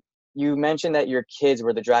 And you mentioned that your kids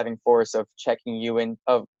were the driving force of checking you in,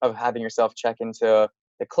 of having yourself check into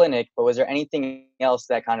the clinic, but was there anything else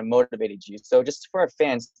that kind of motivated you? So just for our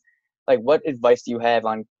fans, like, what advice do you have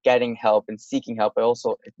on getting help and seeking help, but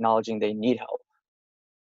also acknowledging they need help?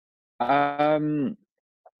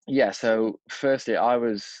 Yeah, so firstly, I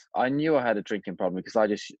knew I had a drinking problem because I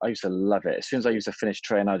used to love it. As soon as I used to finish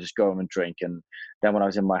training, I'd just go home and drink. And then when I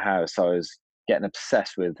was in my house, I was getting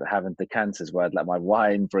obsessed with having decanters where I'd let my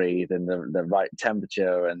wine breathe in the right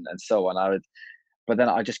temperature and so on. But then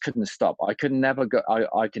I just couldn't stop. I could never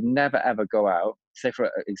ever go out. Say for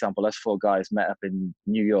example, us four guys met up in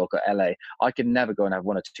New York or LA. I could never go and have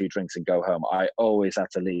one or two drinks and go home. I always had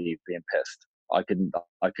to leave being pissed. I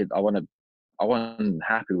wasn't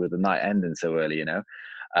happy with the night ending so early, you know.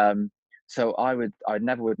 So I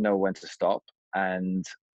never would know when to stop, and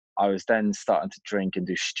I was then starting to drink and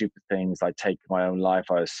do stupid things like take my own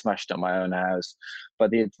life. I was smashed at my own house.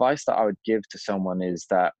 But the advice that I would give to someone is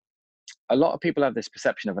that a lot of people have this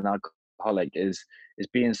perception of an alcoholic is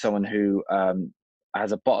being someone who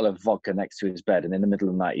has a bottle of vodka next to his bed, and in the middle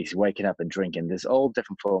of the night he's waking up and drinking. There's all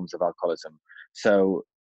different forms of alcoholism. So,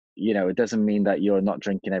 you know, it doesn't mean that you're not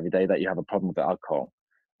drinking every day that you have a problem with alcohol.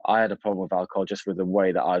 I had a problem with alcohol just with the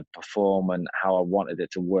way that I perform and how I wanted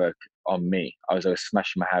it to work on me. I was always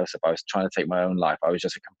smashing my house up. I was trying to take my own life. I was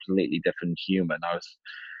just a completely different human.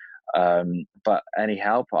 But any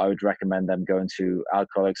help, I would recommend them going to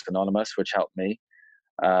Alcoholics Anonymous, which helped me.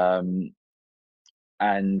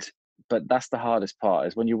 But that's the hardest part,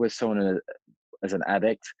 is when you're with someone as an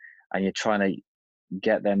addict and you're trying to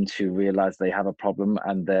get them to realize they have a problem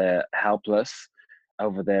and they're helpless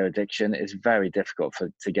over their addiction. It's very difficult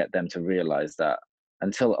to get them to realize that.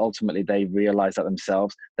 Until ultimately they realize that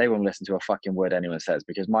themselves, they won't listen to a fucking word anyone says.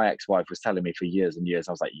 Because my ex-wife was telling me for years and years,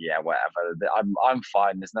 I was like, yeah, whatever, I'm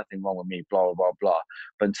fine, there's nothing wrong with me, blah blah blah blah.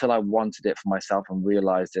 But until I wanted it for myself and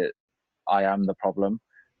realized it, I am the problem,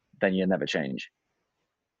 then you never change.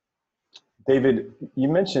 David, you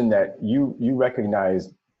mentioned that you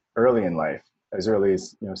recognized early in life, as early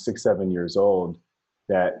as 6, 7 years old,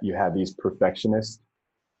 that you had these perfectionist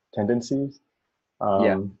tendencies.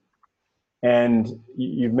 Yeah. And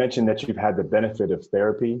you've mentioned that you've had the benefit of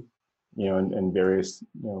therapy, and various,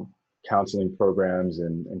 counseling programs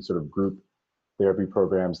and sort of group therapy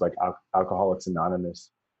programs like Alcoholics Anonymous.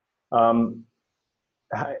 Have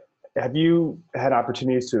you had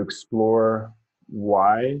opportunities to explore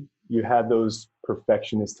why you had those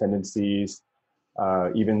perfectionist tendencies,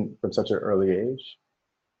 even from such an early age?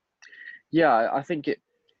 Yeah, I think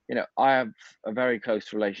I have a very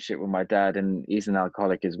close relationship with my dad, and he's an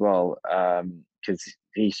alcoholic as well, because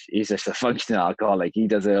he's just a functional alcoholic. He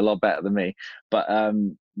does it a lot better than me. But,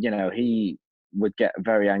 he would get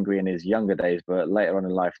very angry in his younger days, but later on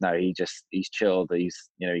in life now, he's chilled. He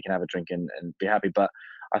can have a drink and be happy. But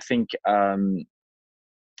I think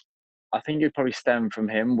it'd probably stem from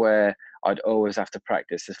him, where I'd always have to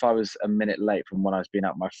practice. If I was a minute late from when I was being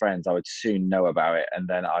out with my friends, I would soon know about it, and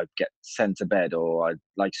then I'd get sent to bed, or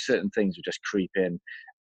certain things would just creep in.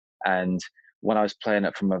 And when I was playing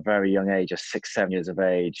it from a very young age, of 6, 7 years of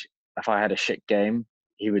age, if I had a shit game,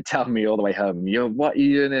 he would tell me all the way home, what are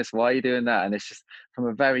you doing this? Why are you doing that? And it's just from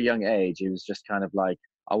a very young age, he was just kind of like,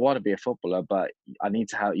 I want to be a footballer, but you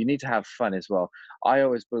need to have fun as well. I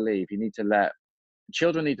always believe you need to let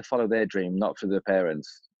children need to follow their dream, not for their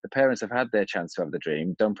parents. The parents have had their chance to have the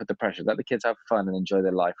dream. Don't put the pressure. Let the kids have fun and enjoy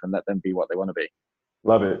their life, and let them be what they want to be.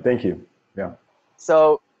 Love it. Thank you. Yeah.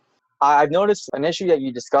 So I've noticed an issue that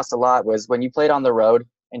you discussed a lot was when you played on the road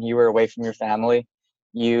and you were away from your family,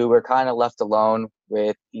 you were kind of left alone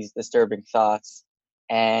with these disturbing thoughts.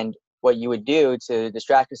 And what you would do to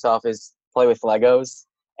distract yourself is play with Legos.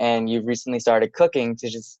 And you've recently started cooking to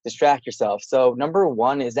just distract yourself. So number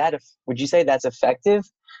one, would you say that's effective?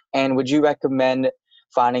 And would you recommend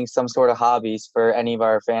finding some sort of hobbies for any of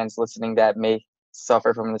our fans listening that may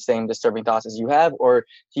suffer from the same disturbing thoughts as you have? Or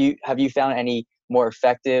have you found any more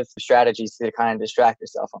effective strategies to kind of distract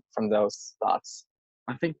yourself from those thoughts?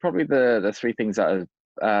 I think probably the three things that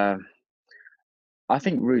are, I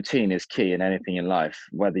think routine is key in anything in life,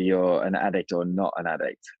 whether you're an addict or not an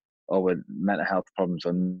addict, or with mental health problems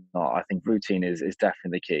or not. I think routine is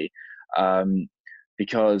definitely the key.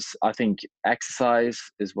 Because I think exercise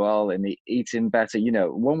as well and the eating better. You know,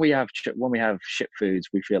 when we have shit foods,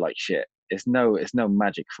 we feel like shit. It's no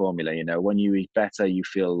magic formula. You know, when you eat better, you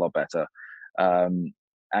feel a lot better.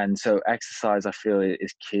 And so exercise, I feel,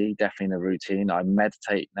 is key. Definitely in a routine. I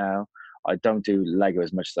meditate now. I don't do Lego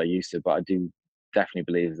as much as I used to, but I do definitely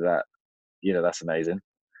believe that, you know, that's amazing.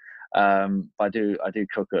 I do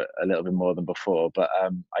cook a little bit more than before, but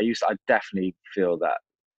I definitely feel that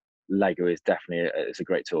Lego is definitely it's a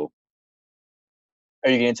great tool.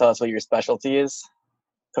 Are you going to tell us what your specialty is,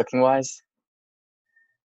 cooking wise?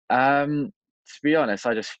 To be honest,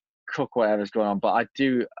 I just cook whatever's going on, but I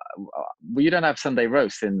do. Well, you don't have Sunday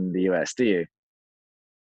roast in the US, do you?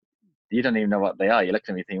 You don't even know what they are. You're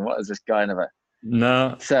looking at me thinking, what is this guy in about?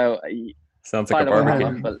 No, So, sounds by like a the way,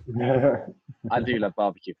 barbecue. but I do love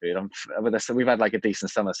barbecue food. So we've had like a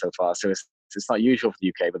decent summer so far. So it's not usual for the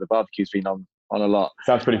UK, but the barbecue's been on a lot.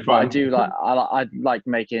 Sounds pretty But fun. I like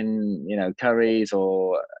making, you know, curries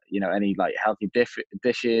or, you know, any like healthy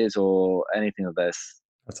dishes or anything of this.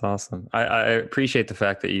 That's awesome. I appreciate the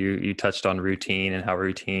fact that you touched on routine and how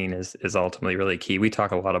routine is ultimately really key. We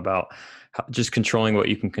talk a lot about just controlling what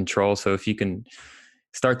you can control. So if you can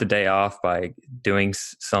start the day off by doing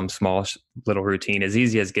some small little routine, as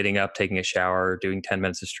easy as getting up, taking a shower, doing 10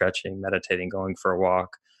 minutes of stretching, meditating, going for a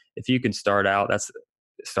walk. If you can start out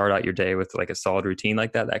your day with like a solid routine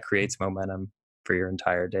like that, that creates momentum for your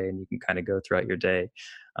entire day. And you can kind of go throughout your day,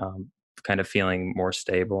 kind of feeling more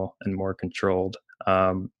stable and more controlled.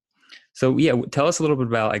 So yeah, tell us a little bit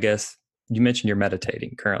about, I guess you mentioned you're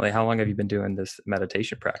meditating currently. How long have you been doing this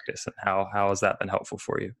meditation practice, and how has that been helpful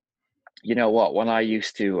for you? You know what? When I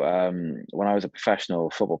used to, when I was a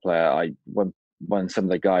professional football player, when some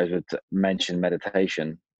of the guys would mention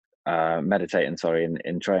meditating, sorry,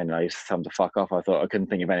 in training, I used to tell them to fuck off. I thought I couldn't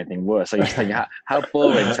think of anything worse. I used to think how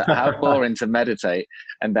boring to meditate.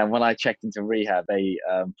 And then when I checked into rehab, they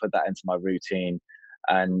put that into my routine.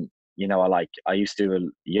 And you know, I used to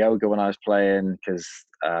do yoga when I was playing because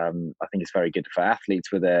I think it's very good for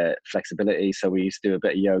athletes with their flexibility. So we used to do a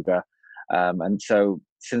bit of yoga. And so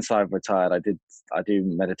since I've retired, I do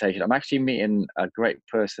meditation. I'm actually meeting a great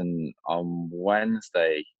person on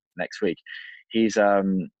Wednesday next week. He's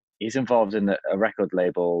involved in a record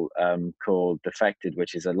label called Defected,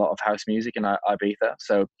 which is a lot of house music in Ibiza.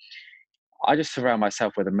 So I just surround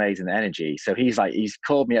myself with amazing energy. So he's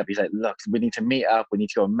called me up. He's like, look, we need to meet up. We need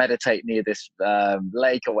to go and meditate near this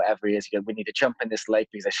lake or whatever it is. He goes, we need to jump in this lake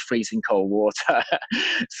because there's freezing cold water.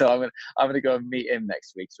 So I'm gonna go and meet him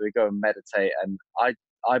next week. So we go and meditate. And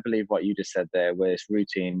I believe what you just said there, where it's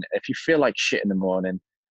routine. If you feel like shit in the morning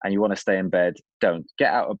and you want to stay in bed, don't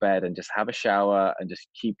get out of bed and just have a shower and just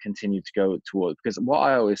continue to go towards. Because what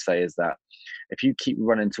I always say is that if you keep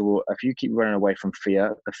running away from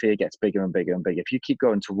fear, the fear gets bigger and bigger and bigger. If you keep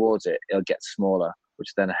going towards it, it'll get smaller, which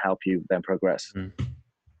then help you then progress. Mm-hmm.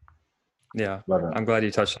 Yeah, I'm glad you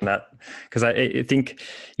touched on that, because I think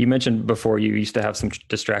you mentioned before you used to have some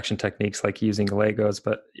distraction techniques like using Legos,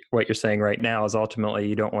 but what you're saying right now is ultimately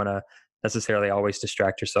you don't want to necessarily always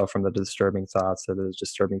distract yourself from the disturbing thoughts or the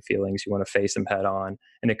disturbing feelings. You want to face them head on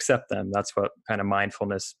and accept them. That's what kind of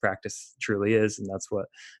mindfulness practice truly is, and that's what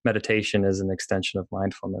meditation is, an extension of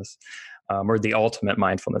mindfulness, or the ultimate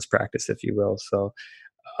mindfulness practice, if you will. So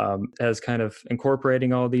as kind of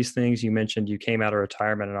incorporating all these things, you mentioned you came out of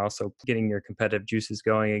retirement and also getting your competitive juices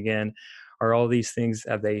going again. Are all these things,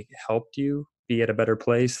 have they helped you be at a better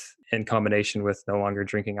place in combination with no longer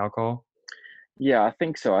drinking alcohol? Yeah, I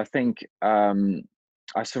think so. I think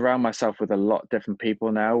I surround myself with a lot of different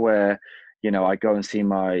people now where, you know, I go and see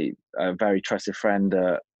my very trusted friend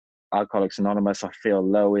Alcoholics Anonymous, I feel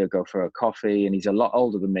low, we'll go for a coffee, and he's a lot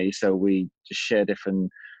older than me, so we just share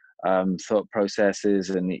different thought processes.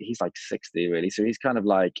 And he's like 60 really, so he's kind of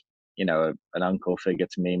like, you know, an uncle figure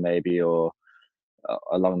to me maybe, or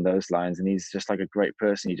along those lines. And he's just like a great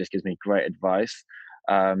person. He just gives me great advice.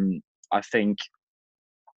 I think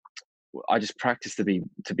I just practice to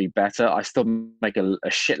be better. I still make a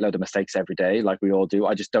shitload of mistakes every day, like we all do.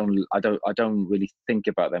 I don't really think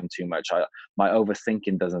about them too much. My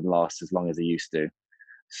overthinking doesn't last as long as it used to.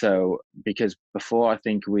 So because before, I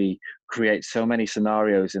think we create so many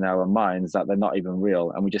scenarios in our minds that they're not even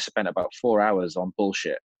real, and we just spent about 4 hours on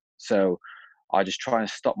bullshit. So I just try and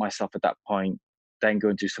stop myself at that point, then go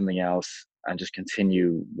and do something else, and just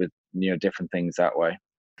continue with, you know, different things that way.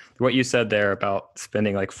 What you said there about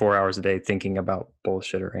spending like 4 hours a day thinking about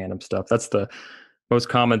bullshit or random stuff, that's the most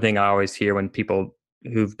common thing I always hear when people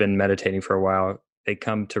who've been meditating for a while, they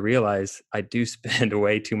come to realize I do spend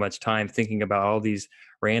way too much time thinking about all these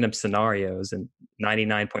random scenarios, and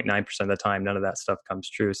 99.9% of the time, none of that stuff comes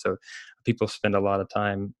true. So people spend a lot of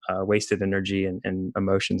time, wasted energy and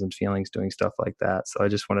emotions and feelings doing stuff like that. So I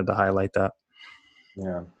just wanted to highlight that.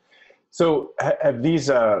 Yeah. So have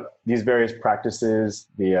these various practices,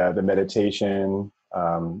 the meditation,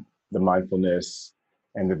 the mindfulness,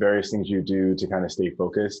 and the various things you do to kind of stay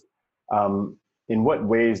focused, in what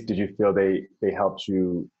ways did you feel they helped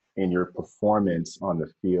you in your performance on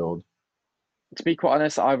the field? To be quite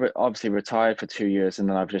honest, obviously retired for 2 years, and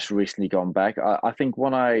then I've just recently gone back. I think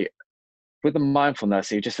with the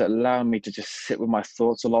mindfulness, it just allowed me to just sit with my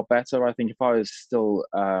thoughts a lot better. I think if I was still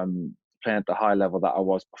playing at the high level that I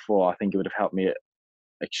was before, I think it would have helped me,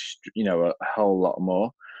 you know, a whole lot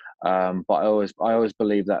more. But I always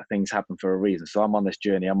believe that things happen for a reason. So I'm on this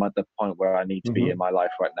journey. I'm at the point where I need to be in my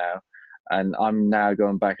life right now, and I'm now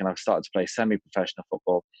going back, and I've started to play semi-professional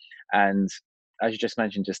football. And as you just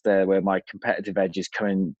mentioned just there, where my competitive edge is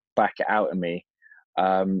coming back out of me.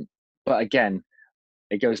 But again,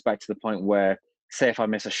 it goes back to the point where, say if I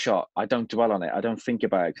miss a shot, I don't dwell on it. I don't think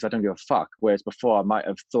about it because I don't give a fuck. Whereas before, I might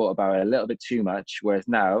have thought about it a little bit too much. Whereas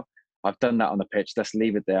now, I've done that on the pitch. Let's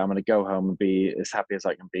leave it there. I'm going to go home and be as happy as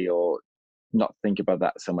I can be, or not think about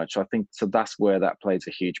that so much. So I think that's where that plays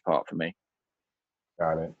a huge part for me.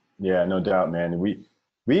 Got it. Yeah, no doubt, man. We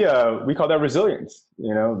call that resilience.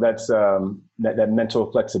 You know, that's that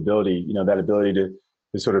mental flexibility. You know, that ability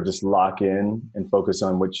to sort of just lock in and focus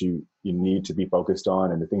on what you need to be focused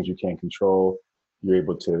on, and the things you can't control. You're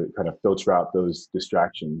able to kind of filter out those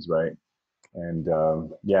distractions, right? And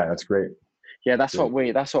yeah, that's great. Yeah, that's what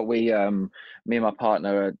we me and my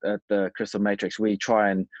partner at the Crystal Matrix, we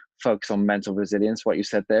try and focus on mental resilience, what you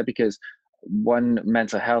said there, because when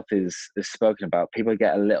mental health is spoken about, people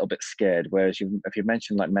get a little bit scared. Whereas if you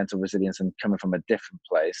mention like mental resilience and coming from a different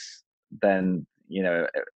place, then, you know,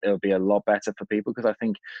 it'll be a lot better for people. Because I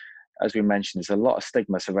think, as we mentioned, there's a lot of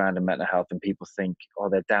stigma surrounding mental health, and people think, oh,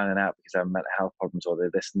 they're down and out because they have mental health problems, or they're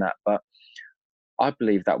this and that. But I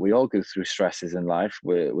believe that we all go through stresses in life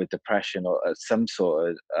with depression or some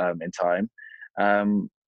sort of in time.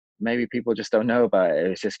 Maybe people just don't know about it.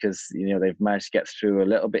 It's just because, you know, they've managed to get through a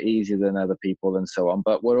little bit easier than other people and so on.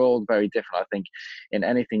 But we're all very different. I think in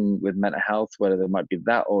anything with mental health, whether there might be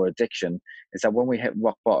that or addiction, is that when we hit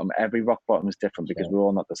rock bottom, every rock bottom is different because we're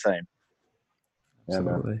all not the same.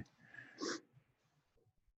 Absolutely.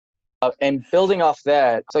 And building off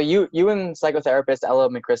that, so you and psychotherapist Ella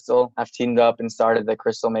McChrystal have teamed up and started the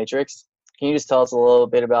Crystal Matrix. Can you just tell us a little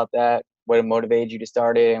bit about that? What motivated you to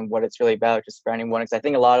start it, and what it's really about, just for anyone? Because I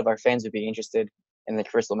think a lot of our fans would be interested in the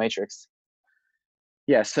Crystal Matrix.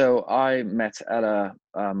 Yeah, so I met Ella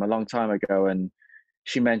a long time ago, and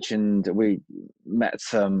she mentioned we met at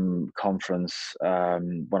some conference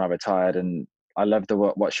when I retired, and I loved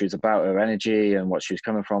what she was about, her energy and what she was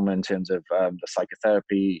coming from in terms of the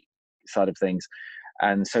psychotherapy side of things.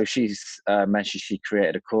 And so she's mentioned she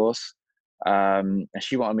created a course, and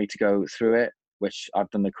she wanted me to go through it, which I've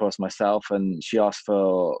done the course myself. And she asked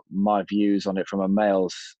for my views on it from a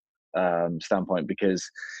male's standpoint, because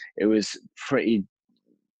it was pretty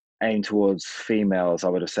aimed towards females, I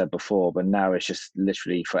would have said before, but now it's just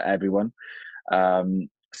literally for everyone.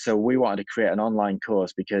 So we wanted to create an online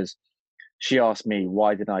course because she asked me,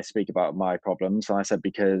 why didn't I speak about my problems? And I said,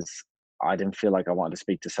 because I didn't feel like I wanted to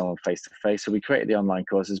speak to someone face to face. So we created the online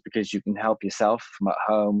courses because you can help yourself from at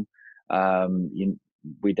home.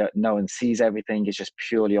 No one sees everything. It's just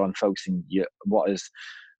purely on focusing what is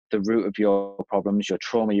the root of your problems, your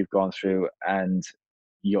trauma you've gone through, and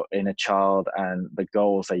your inner child, and the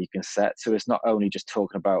goals that you can set. So it's not only just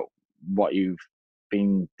talking about what you've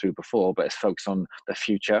been through before, but it's focused on the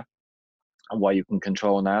future. what you can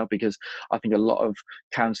control now. Because I think a lot of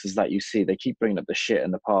counsellors that you see, they keep bringing up the shit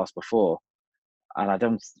in the past before, and I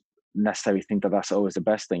don't necessarily think that that's always the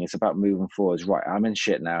best thing. It's about moving forwards. Right, I'm in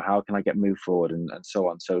shit now. How can I get moved forward, and so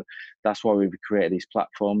on. So that's why we've created these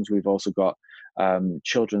platforms. We've also got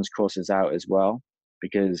children's courses out as well,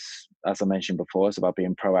 because as I mentioned before, it's about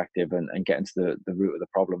being proactive and getting to the root of the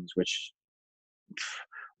problems, which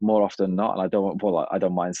more often than not, and I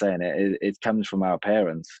don't mind saying it comes from our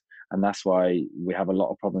parents. And that's why we have a lot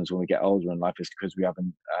of problems when we get older in life, is because we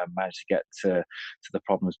haven't managed to get to the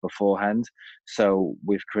problems beforehand. So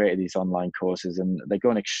we've created these online courses, and they're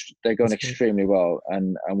going extremely well.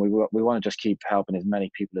 And we want to just keep helping as many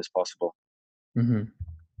people as possible. Mm-hmm.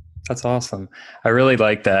 That's awesome. I really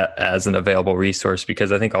like that as an available resource,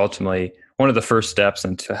 because I think ultimately one of the first steps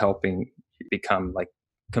into helping become like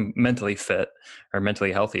mentally fit or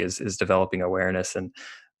mentally healthy is developing awareness, and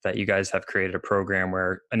that you guys have created a program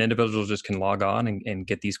where an individual just can log on and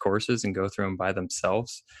get these courses and go through them by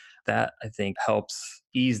themselves. That I think helps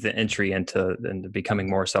ease the entry into becoming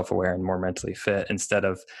more self-aware and more mentally fit, instead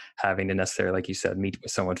of having to necessarily, like you said, meet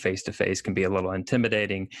with someone face to face can be a little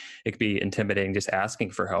intimidating. It could be intimidating just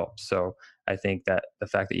asking for help. So I think that the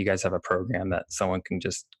fact that you guys have a program that someone can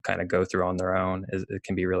just kind of go through on their own, it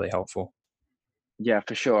can be really helpful. Yeah,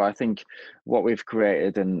 for sure. I think what we've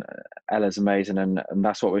created, and Ella's amazing, and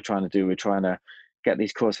that's what we're trying to do. We're trying to get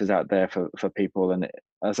these courses out there for people. And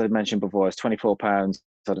as I mentioned before, it's £24.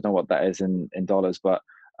 I don't know what that is in dollars, but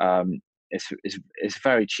it's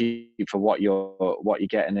very cheap for what you're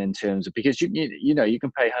getting in terms of, because you know you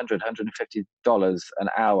can pay $150 an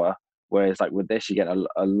hour, whereas like with this you get a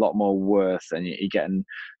lot more worth, and you're getting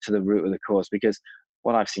to the root of the course. Because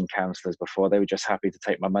when I've seen counsellors before, they were just happy to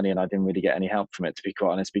take my money, and I didn't really get any help from it, to be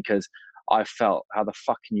quite honest, because I felt, how the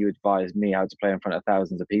fuck can you advise me how to play in front of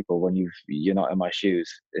thousands of people when you're not in my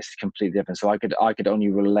shoes? It's completely different. So I could only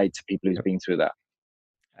relate to people who's been through that.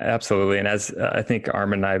 Absolutely. And as I think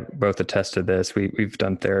Armin and I both attest to this, we've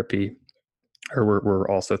done therapy, or we're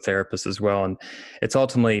also therapists as well. And it's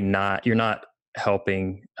ultimately you're not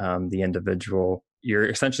helping the individual. You're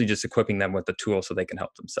essentially just equipping them with the tools so they can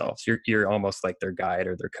help themselves. You're almost like their guide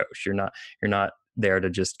or their coach. You're not there to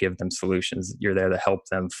just give them solutions. You're there to help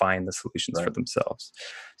them find the solutions for themselves.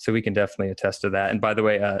 So we can definitely attest to that. And by the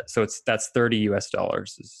way, so that's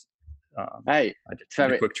 $30 is, hey, I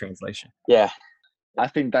did a quick translation. Yeah. I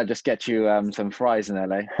think that just gets you some fries in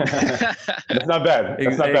LA. That's not bad.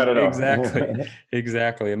 That's not bad at all.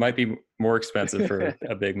 Exactly. It might be more expensive for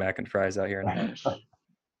a Big Mac and fries out here now.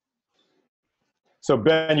 So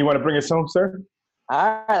Ben, you want to bring us home, sir?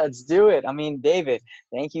 All right, let's do it. I mean, David,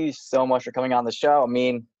 thank you so much for coming on the show. I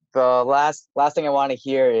mean, the last thing I want to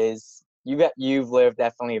hear is you've lived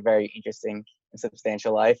definitely a very interesting and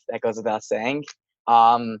substantial life. That goes without saying.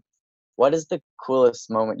 What is the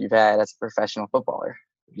coolest moment you've had as a professional footballer,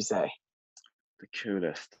 would you say? The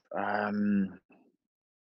coolest. I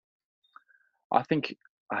think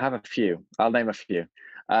I have a few. I'll name a few.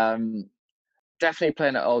 Definitely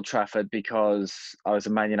playing at Old Trafford, because I was a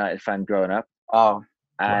Man United fan growing up. Oh,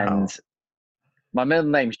 and wow. My middle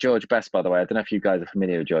name's George Best, by the way. I don't know if you guys are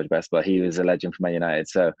familiar with George Best, but he was a legend for Man United.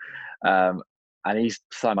 So, and he's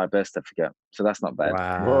signed my birth certificate, so that's not bad.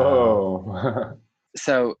 Wow. Whoa.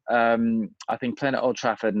 So I think playing at Old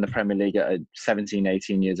Trafford in the Premier League at 17,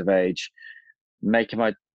 18 years of age, making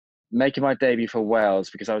my debut for Wales,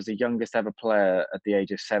 because I was the youngest ever player at the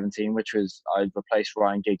age of 17, which was, I replaced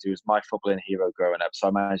Ryan Giggs, who was my footballing hero growing up. So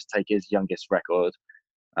I managed to take his youngest record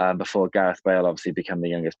before Gareth Bale obviously became the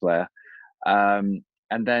youngest player. And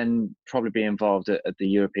then probably be involved at the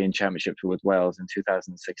European Championship with Wales in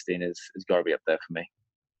 2016 is got to be up there for me.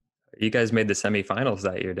 You guys made the semifinals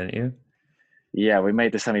that year, didn't you? Yeah, we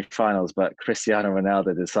made the semi-finals, but Cristiano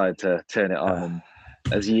Ronaldo decided to turn it on,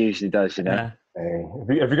 and, as he usually does, you know. Yeah. Hey,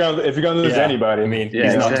 if you're gonna lose anybody, I mean, Yeah,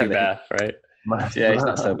 he's not exactly. too bad, right? Yeah, he's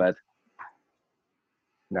not so bad.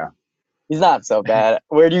 No, he's not so bad.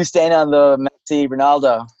 Where do you stand on the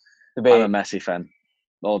Messi-Ronaldo debate? I'm a Messi fan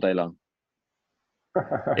all day long.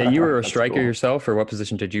 Yeah, you were a That's striker cool. yourself, or what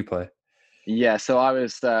position did you play? Yeah, so I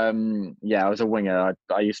was I was a winger.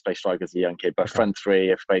 I used to play striker as a young kid, but Okay. front three,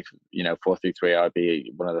 if I played 4-3-3, I'd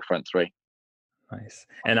be one of the front three. Nice.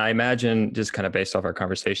 And I imagine, just kind of based off our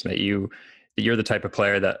conversation, that you're the type of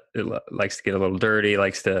player that likes to get a little dirty,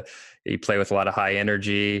 you play with a lot of high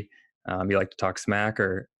energy. You like to talk smack,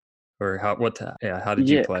 or how did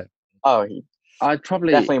you play? Oh, I'd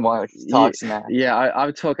probably definitely want to talk smack. Yeah, I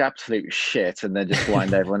would talk absolute shit and then just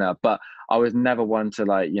wind everyone up. But I was never one to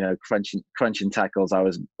like, crunching tackles. I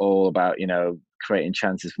was all about, creating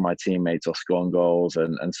chances for my teammates or scoring goals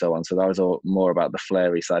and so on. So that was all more about the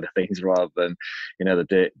flary side of things rather than,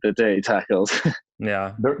 the dirty tackles.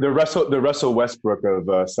 Yeah. The Russell Westbrook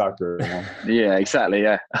of soccer. Yeah, exactly.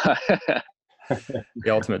 Yeah. The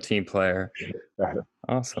ultimate team player.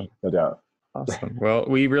 Awesome. No doubt. Awesome. Well,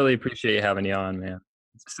 we really appreciate having you on, man.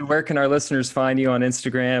 So where can our listeners find you on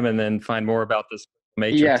Instagram and then find more about this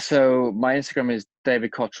Matrix? Yeah, so my Instagram is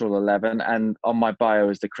David Cottrell 11, and on my bio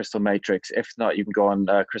is the Crystal Matrix. If not, you can go on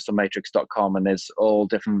crystalmatrix.com, and there's all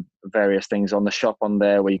different various things on the shop on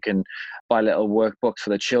there where you can buy little workbooks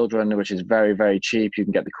for the children, which is very, very cheap. You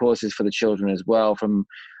can get the courses for the children as well from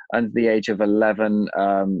under the age of 11.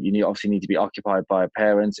 You obviously need to be occupied by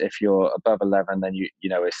parents. If you're above 11, then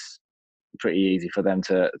it's pretty easy for them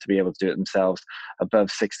to be able to do it themselves. Above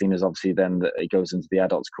 16 is obviously then it goes into the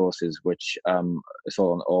adults courses, which it's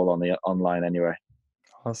all on the online anyway.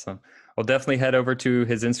 Awesome. Well, definitely head over to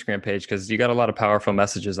his Instagram page because you got a lot of powerful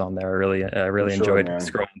messages on there. I really enjoyed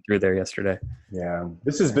scrolling through there yesterday. Yeah,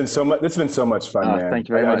 this has been so much. It's been so much fun, man. Thank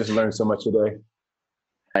you very much. I just learned so much today.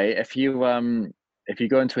 Hey, if you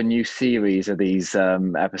go into a new series of these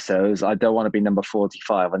episodes, I don't want to be number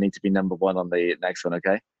 45. I need to be number 1 on the next one.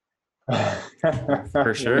 Okay.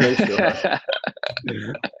 For sure.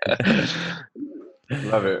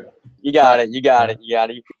 Love it. You got it.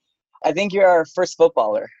 I think you're our first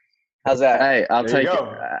footballer. How's that? Hey, I'll There you take it.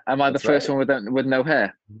 go. Am I the That's first right. one with no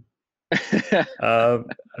hair? I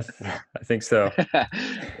think so.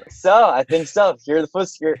 So I think so. You're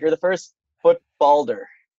the first footballer.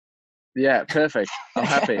 Yeah, perfect. I'm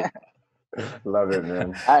happy. Love it,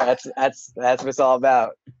 man. All right, that's what it's all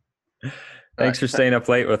about. Thanks for staying up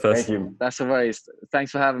late with us. Thank you. That's the way.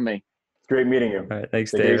 Thanks for having me. It's great meeting you. All right.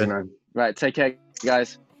 Thanks, Take it easy, David. man. Right, take care,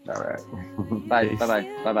 guys. All right. Bye. Peace. Bye.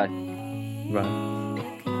 Bye. Bye. Bye.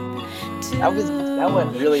 That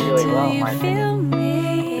went really, really well, in my opinion.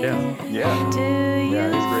 Yeah. Yeah.